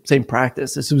the same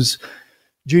practice. This was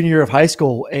junior year of high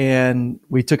school, and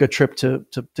we took a trip to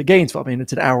Gainesville. I mean,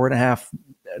 it's an hour and a half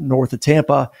north of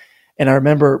Tampa. And I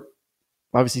remember,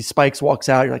 obviously, Spikes walks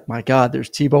out. You're like, my God,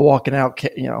 there's Tebow walking out,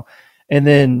 and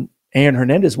then Aaron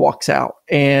Hernandez walks out.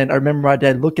 And I remember my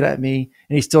dad looking at me,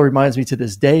 and he still reminds me to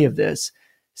this day of this,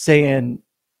 saying,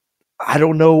 I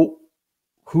don't know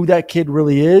who that kid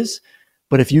really is,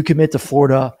 but if you commit to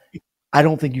Florida, I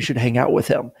don't think you should hang out with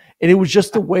him. And it was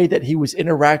just the way that he was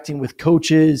interacting with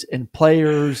coaches and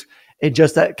players, and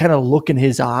just that kind of look in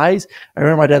his eyes. I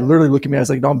remember my dad literally looking at me. I was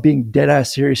like, no, I'm being dead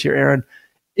ass serious here, Aaron.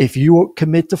 If you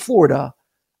commit to Florida,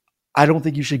 I don't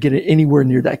think you should get anywhere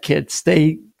near that kid.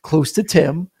 Stay close to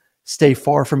Tim. Stay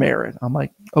far from Aaron. I'm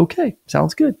like, okay,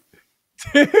 sounds good.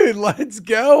 Dude, let's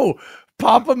go.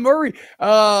 Papa Murray.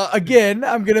 Again,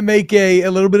 I'm going to make a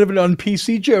little bit of an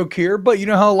un-PC joke here, but you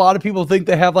know how a lot of people think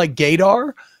they have like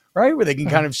gaydar, right? Where they can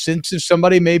kind of sense if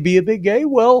somebody may be a bit gay.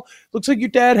 Well, looks like your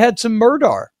dad had some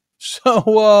murdar.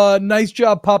 So nice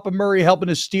job, Papa Murray, helping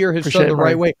to steer his son the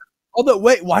right way. Although,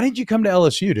 wait, why didn't you come to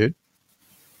LSU, dude?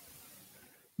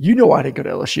 You know I didn't go to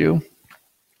LSU.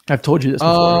 I've told you this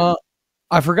before.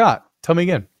 I forgot. Tell me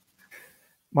again.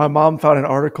 My mom found an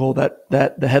article that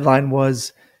the headline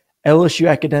was, LSU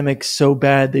academics so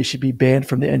bad they should be banned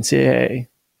from the NCAA.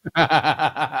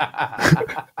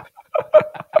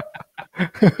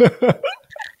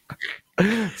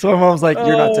 So my mom's like,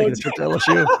 you're not taking a trip to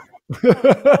LSU.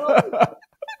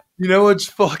 You know what's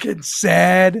fucking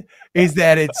sad is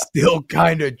that it's still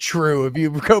kind of true. If you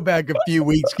go back a few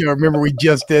weeks ago, remember we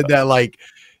just did that like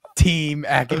team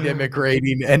academic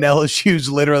rating, and LSU's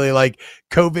literally like,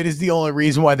 COVID is the only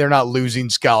reason why they're not losing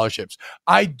scholarships.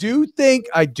 I do think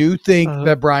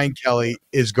that Brian Kelly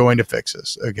is going to fix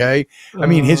this. Okay. I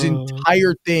mean, his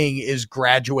entire thing is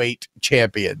graduate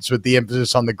champions with the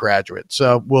emphasis on the graduate.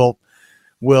 So we'll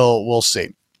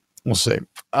see. We'll see.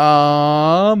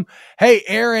 Hey,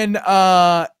 Aaron,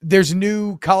 there's a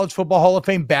new College Football Hall of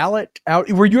Fame ballot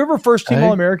out. Were you ever first team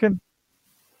All-American?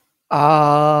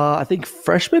 I think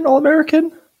freshman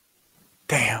All-American.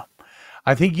 Damn.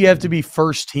 I think you have to be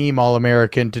first team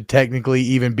All-American to technically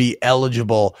even be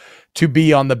eligible to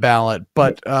be on the ballot.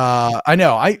 But I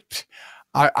know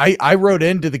I wrote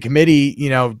into the committee,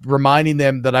 reminding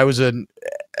them that I was an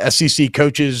SEC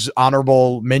coach's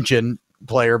honorable mention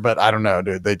player, but I don't know,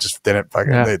 dude. They just didn't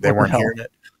fucking, they weren't hearing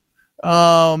it.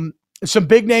 Some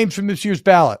big names from this year's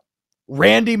ballot.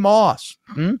 Randy Moss,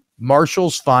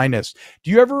 Marshall's finest.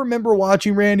 Do you ever remember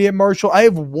watching Randy at Marshall? I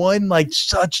have one like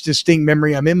such distinct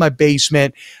memory. I'm in my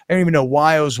basement. I don't even know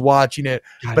why I was watching it,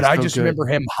 but I just remember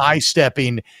him high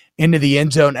stepping into the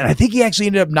end zone. And I think he actually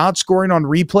ended up not scoring on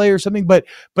replay or something, but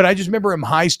I just remember him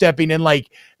high stepping, and like,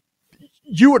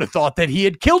 you would have thought that he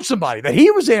had killed somebody, that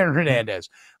he was Aaron Hernandez.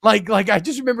 Like I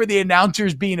just remember the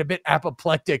announcers being a bit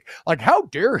apoplectic. Like, how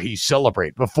dare he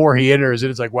celebrate before he enters? And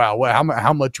it's like, wow,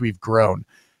 how much we've grown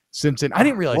since then. I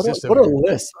didn't realize this. What a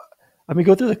list. I mean,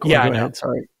 go through the court. Yeah, go ahead.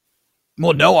 Sorry.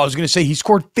 Well, no, I was going to say he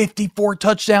scored 54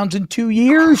 touchdowns in 2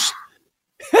 years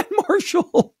at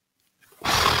Marshall.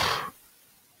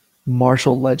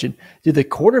 Marshall legend. Dude, the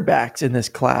quarterbacks in this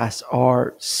class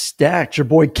are stacked. Your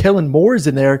boy Kellen Moore is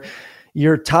in there.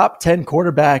 Your top 10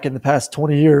 quarterback in the past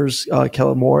 20 years,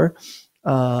 Kellen Moore.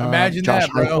 Imagine Josh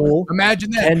that, bro. Heupel,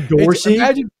 Imagine that. Ken Dorsey.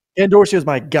 Ken Dorsey was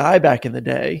my guy back in the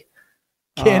day.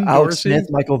 Ken Alex Dorsey. Smith,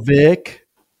 Michael Vick.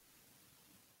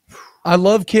 I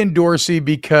love Ken Dorsey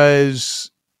because,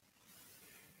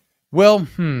 well,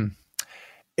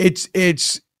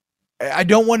 it's I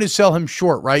don't want to sell him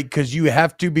short, right? Because you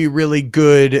have to be really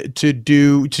good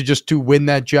to win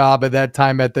that job at that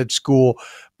time at that school.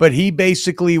 But he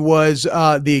basically was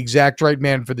the exact right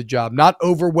man for the job. Not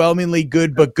overwhelmingly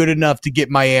good, but good enough to get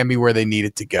Miami where they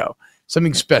needed to go.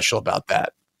 Something special about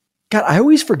that. God, I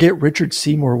always forget Richard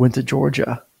Seymour went to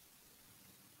Georgia.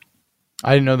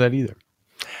 I didn't know that either.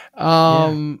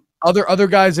 Other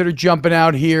guys that are jumping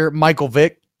out here, Michael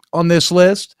Vick on this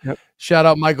list. Yep. Shout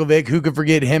out Michael Vick. Who could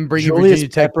forget him bringing Julius Virginia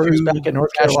Tech Peppers to back in North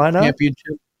national Carolina.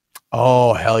 championship?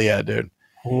 Oh, hell yeah, dude.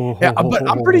 Yeah, but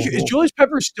I'm pretty sure, is Julius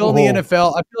Peppers still in the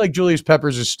NFL? I feel like Julius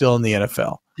Peppers is still in the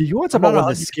NFL. You want to talk about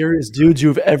one of the scariest dudes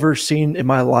you've ever seen in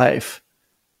my life?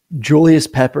 Julius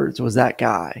Peppers was that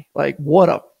guy. Like, what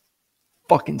a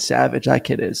fucking savage that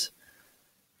kid is.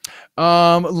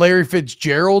 Larry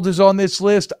Fitzgerald is on this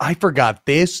list. I forgot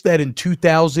that in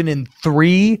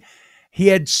 2003, he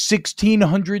had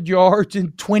 1,600 yards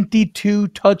and 22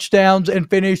 touchdowns and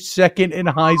finished second in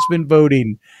Heisman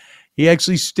voting. He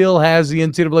actually still has the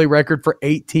NCAA record for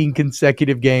 18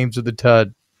 consecutive games of the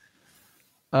Tud.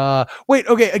 Wait,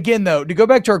 okay, again, though, to go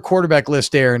back to our quarterback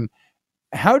list, Aaron,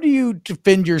 how do you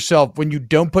defend yourself when you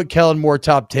don't put Kellen Moore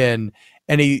top 10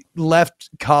 and he left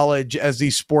college as the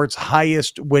sport's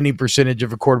highest winning percentage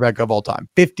of a quarterback of all time,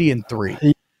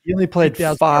 50-3? He only played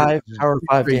 5 Power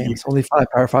 5 games. Only 5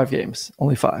 Power 5 games.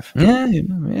 Only 5. Yeah,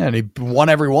 and he won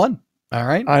every one. All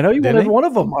right. I know you won every one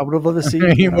of them. I would have loved to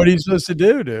see. What are you supposed to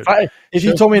do, dude? If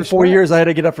you told me in 4 years I had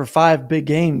to get up for 5 big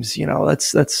games,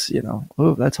 that's that's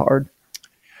hard.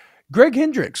 Greg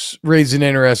Hendricks raised an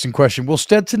interesting question. Will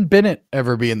Stetson Bennett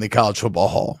ever be in the College Football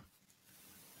Hall?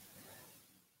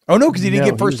 Oh no, because he didn't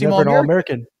get first team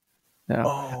All-American. No.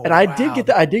 Oh, and I did get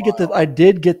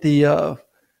the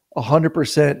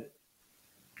 100%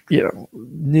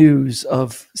 news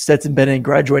of Stetson Bennett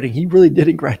graduating. He really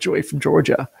didn't graduate from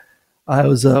Georgia. I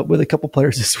was with a couple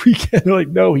players this weekend. They're like,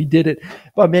 no, he didn't.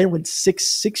 But man went 7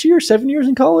 years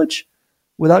in college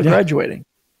without graduating.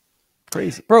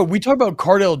 Crazy. Bro, we talk about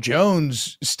Cardell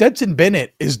Jones. Stetson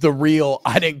Bennett is the real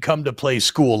I didn't come to play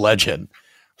school legend.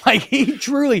 Like, he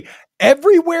truly,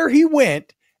 everywhere he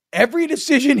went, every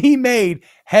decision he made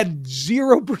had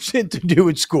 0% to do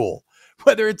with school.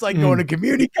 Whether it's like going to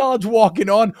community college, walking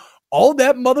on, all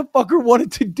that motherfucker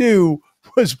wanted to do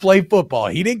was play football.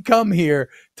 He didn't come here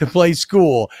to play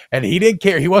school, and he didn't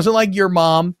care. He wasn't like your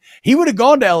mom. He would have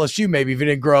gone to LSU maybe if he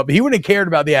didn't grow up. He wouldn't have cared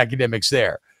about the academics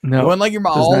there. No, he wasn't like your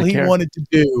mom. All he wanted to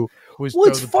do was. Well,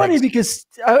 it's funny because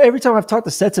every time I've talked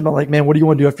to Stetson, I'm like, man, what do you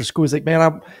want to do after school? He's like, man, I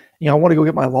want to go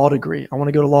get my law degree. I want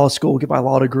to go to law school, get my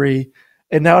law degree.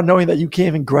 And now knowing that you can't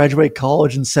even graduate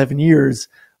college in 7 years,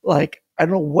 like, I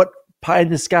don't know what pie in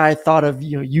the sky thought of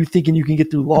you thinking you can get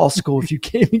through law school if you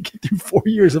can't even get through 4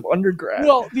 years of undergrad.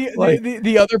 Well,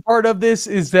 the other part of this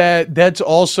is that's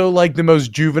also like the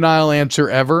most juvenile answer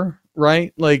ever,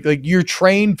 right? Like you're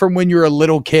trained from when you're a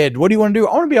little kid. What do you want to do?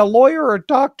 I want to be a lawyer or a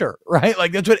doctor, right?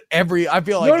 Like that's what I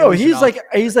feel like. No, he's like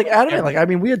adamant. Like, I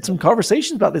mean, we had some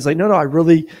conversations about this. Like, no, I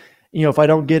really, if I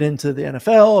don't get into the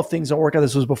NFL, if things don't work out,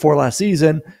 this was before last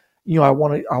season. I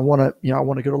want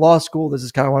to go to law school. This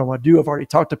is kind of what I want to do. I've already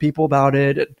talked to people about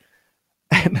it.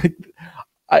 And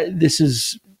this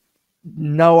is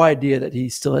no idea that he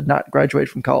still had not graduated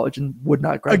from college and would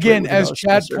not graduate. Again, as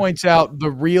Chad points out,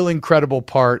 the real incredible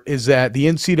part is that the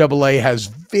NCAA has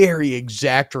very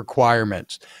exact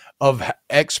requirements of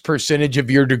X percentage of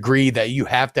your degree that you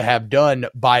have to have done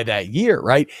by that year,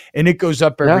 right? And it goes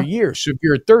up every year. So if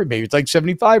you're a third, maybe it's like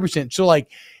 75%. So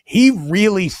like, he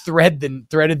really threaded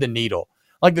the needle.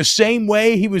 Like the same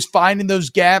way he was finding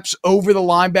those gaps over the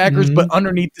linebackers, but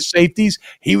underneath the safeties,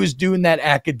 he was doing that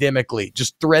academically,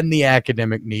 just threading the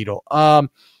academic needle.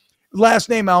 Last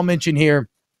name I'll mention here,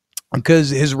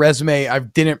 because his resume I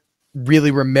didn't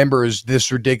really remember is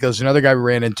this ridiculous. Another guy we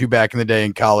ran into back in the day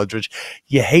in college, which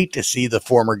you hate to see the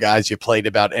former guys you played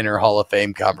about enter Hall of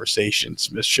Fame conversations.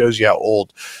 This shows you how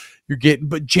old you're getting.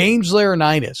 But James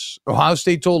Laurinaitis, Ohio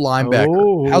State's old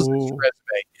linebacker. How's his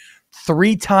resume?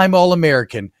 3-time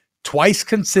All-American, twice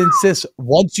consensus,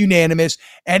 once unanimous,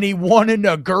 and he won a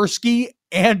Nagurski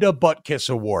and a Butt Kiss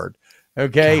Award.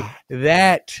 Okay? God.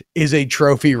 That is a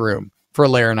trophy room for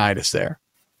Laurinaitis there.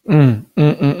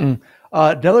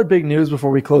 Another big news before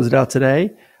we close it out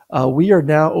today. We are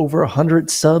now over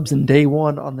 100 subs in day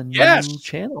one on the new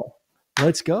channel.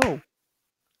 Let's go.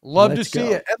 Love to see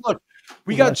it. And look,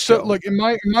 we got look in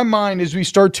my mind as we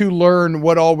start to learn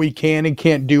what all we can and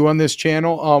can't do on this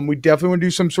channel. We definitely want to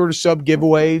do some sort of sub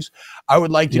giveaways. I would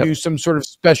like to do some sort of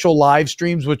special live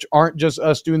streams, which aren't just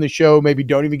us doing the show, maybe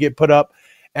don't even get put up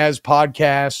as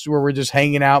podcasts where we're just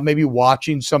hanging out, maybe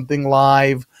watching something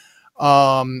live.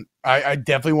 I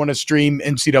definitely want to stream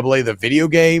NCAA the video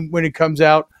game when it comes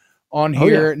out on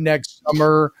here next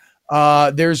summer.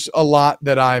 There's a lot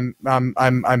that I'm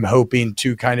hoping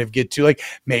to kind of get to, like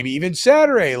maybe even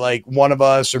Saturday, like one of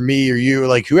us or me or you,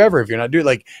 like whoever, if you're not doing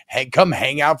like, hey, come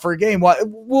hang out for a game.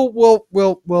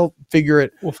 We'll figure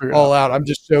it all out. I'm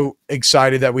just so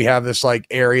excited that we have this like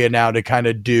area now to kind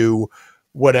of do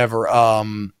whatever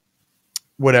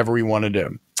we want to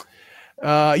do.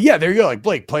 There you go. Like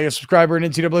Blake, play a subscriber in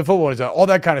NCAA football, all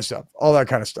that kind of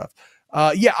stuff.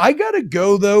 I got to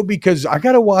go, though, because I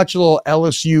got to watch a little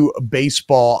LSU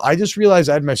baseball. I just realized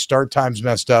I had my start times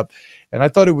messed up, and I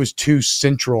thought it was 2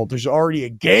 Central. There's already a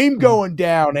game going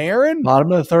down, Aaron.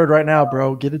 Bottom of the third right now,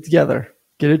 bro. Get it together.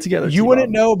 Get it together. You wouldn't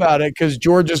know about it because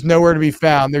Georgia's nowhere to be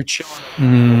found. They're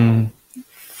chilling.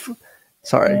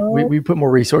 Sorry. We put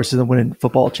more resources in winning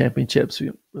football championships. We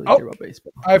don't really care about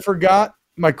baseball. I forgot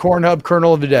my Corn Hub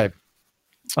kernel of the day.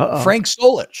 Frank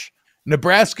Solich,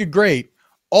 Nebraska great.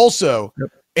 Also,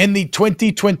 in the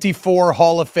 2024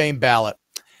 Hall of Fame ballot,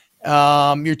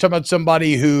 you're talking about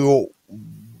somebody who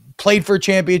played for a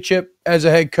championship as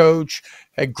a head coach,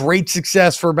 had great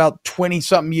success for about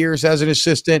 20-something years as an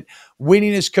assistant,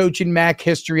 winningest coach in MAC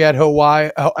history at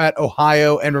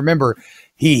Ohio. And remember,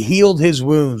 he healed his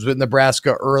wounds with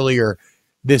Nebraska earlier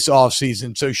this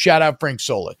offseason. So shout out Frank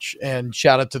Solich and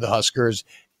shout out to the Huskers.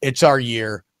 It's our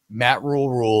year. Matt Rule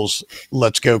rules.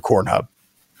 Let's go, Corn Hub.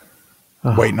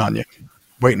 Waiting on you,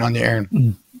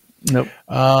 Aaron. Nope.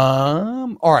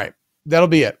 All right. That'll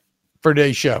be it for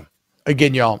today's show.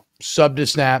 Again, y'all, sub to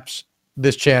Snaps,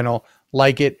 this channel,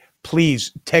 like it.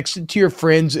 Please text it to your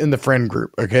friends in the friend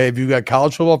group. Okay. If you've got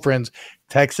college football friends,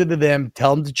 text it to them,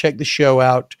 tell them to check the show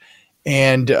out.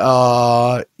 And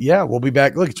we'll be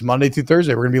back. Look, it's Monday through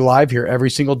Thursday. We're going to be live here every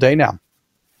single day now.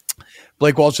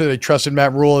 Blake Walsh said they trusted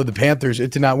Matt Rule of the Panthers. It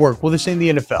did not work. Well, this ain't the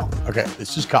NFL. Okay,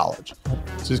 this is college.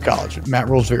 Matt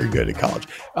Rule's very good at college.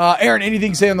 Aaron,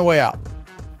 anything to say on the way out?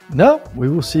 No, we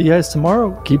will see you guys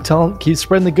tomorrow. Keep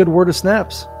spreading the good word of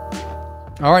Snaps.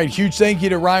 All right, huge thank you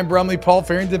to Ryan Brumley, Paul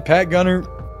Farrington, Pat Gunner,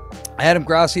 Adam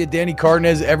Gracia, Danny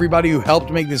Cardenas, everybody who helped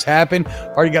make this happen.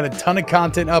 Already got a ton of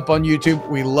content up on YouTube.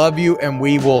 We love you, and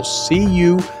we will see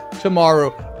you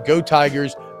tomorrow. Go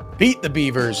Tigers. Beat the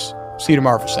Beavers. See you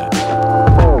tomorrow for Snaps.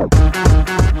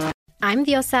 I'm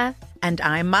Diosa. And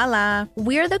I'm Mala.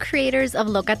 We're the creators of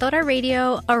Locatora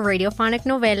Radio, a radiophonic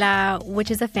novela, which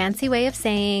is a fancy way of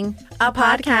saying a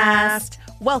podcast.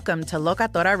 Welcome to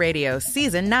Locatora Radio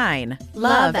Season 9.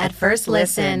 Love at First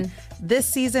Listen. This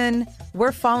season,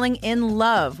 we're falling in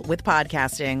love with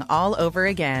podcasting all over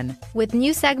again. With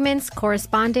new segments,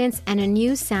 correspondence, and a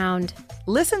new sound.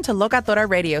 Listen to Locatora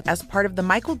Radio as part of the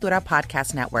Michael Dura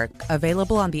Podcast Network.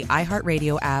 Available on the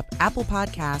iHeartRadio app, Apple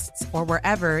Podcasts, or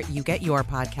wherever you get your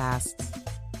podcasts.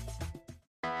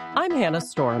 I'm Hannah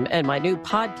Storm, and my new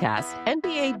podcast,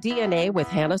 NBA DNA with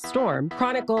Hannah Storm,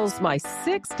 chronicles my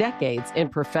 6 decades in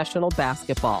professional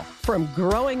basketball. From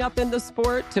growing up in the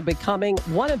sport to becoming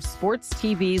one of sports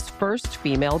TV's first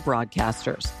female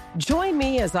broadcasters. Join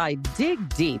me as I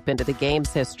dig deep into the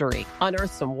game's history,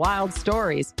 unearth some wild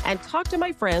stories, and talk to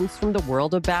my friends from the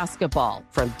world of basketball,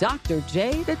 from Dr.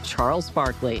 J to Charles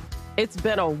Barkley. It's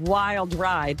been a wild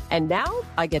ride, and now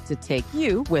I get to take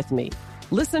you with me.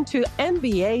 Listen to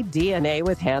NBA DNA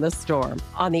with Hannah Storm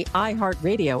on the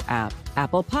iHeartRadio app,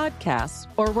 Apple Podcasts,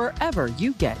 or wherever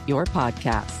you get your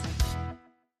podcasts.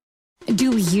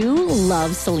 Do you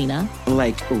love Selena?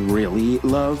 Like, really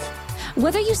love?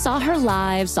 Whether you saw her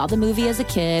live, saw the movie as a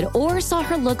kid, or saw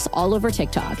her looks all over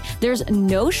TikTok, there's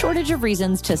no shortage of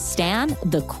reasons to stan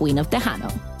the Queen of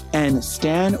Tejano. And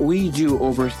Stan, we do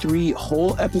over 3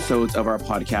 whole episodes of our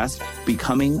podcast,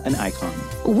 Becoming an Icon.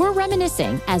 We're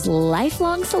reminiscing as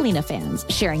lifelong Selena fans,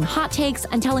 sharing hot takes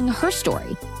and telling her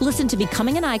story. Listen to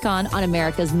Becoming an Icon on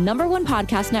America's #1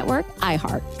 podcast network,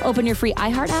 iHeart. Open your free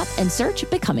iHeart app and search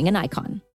Becoming an Icon.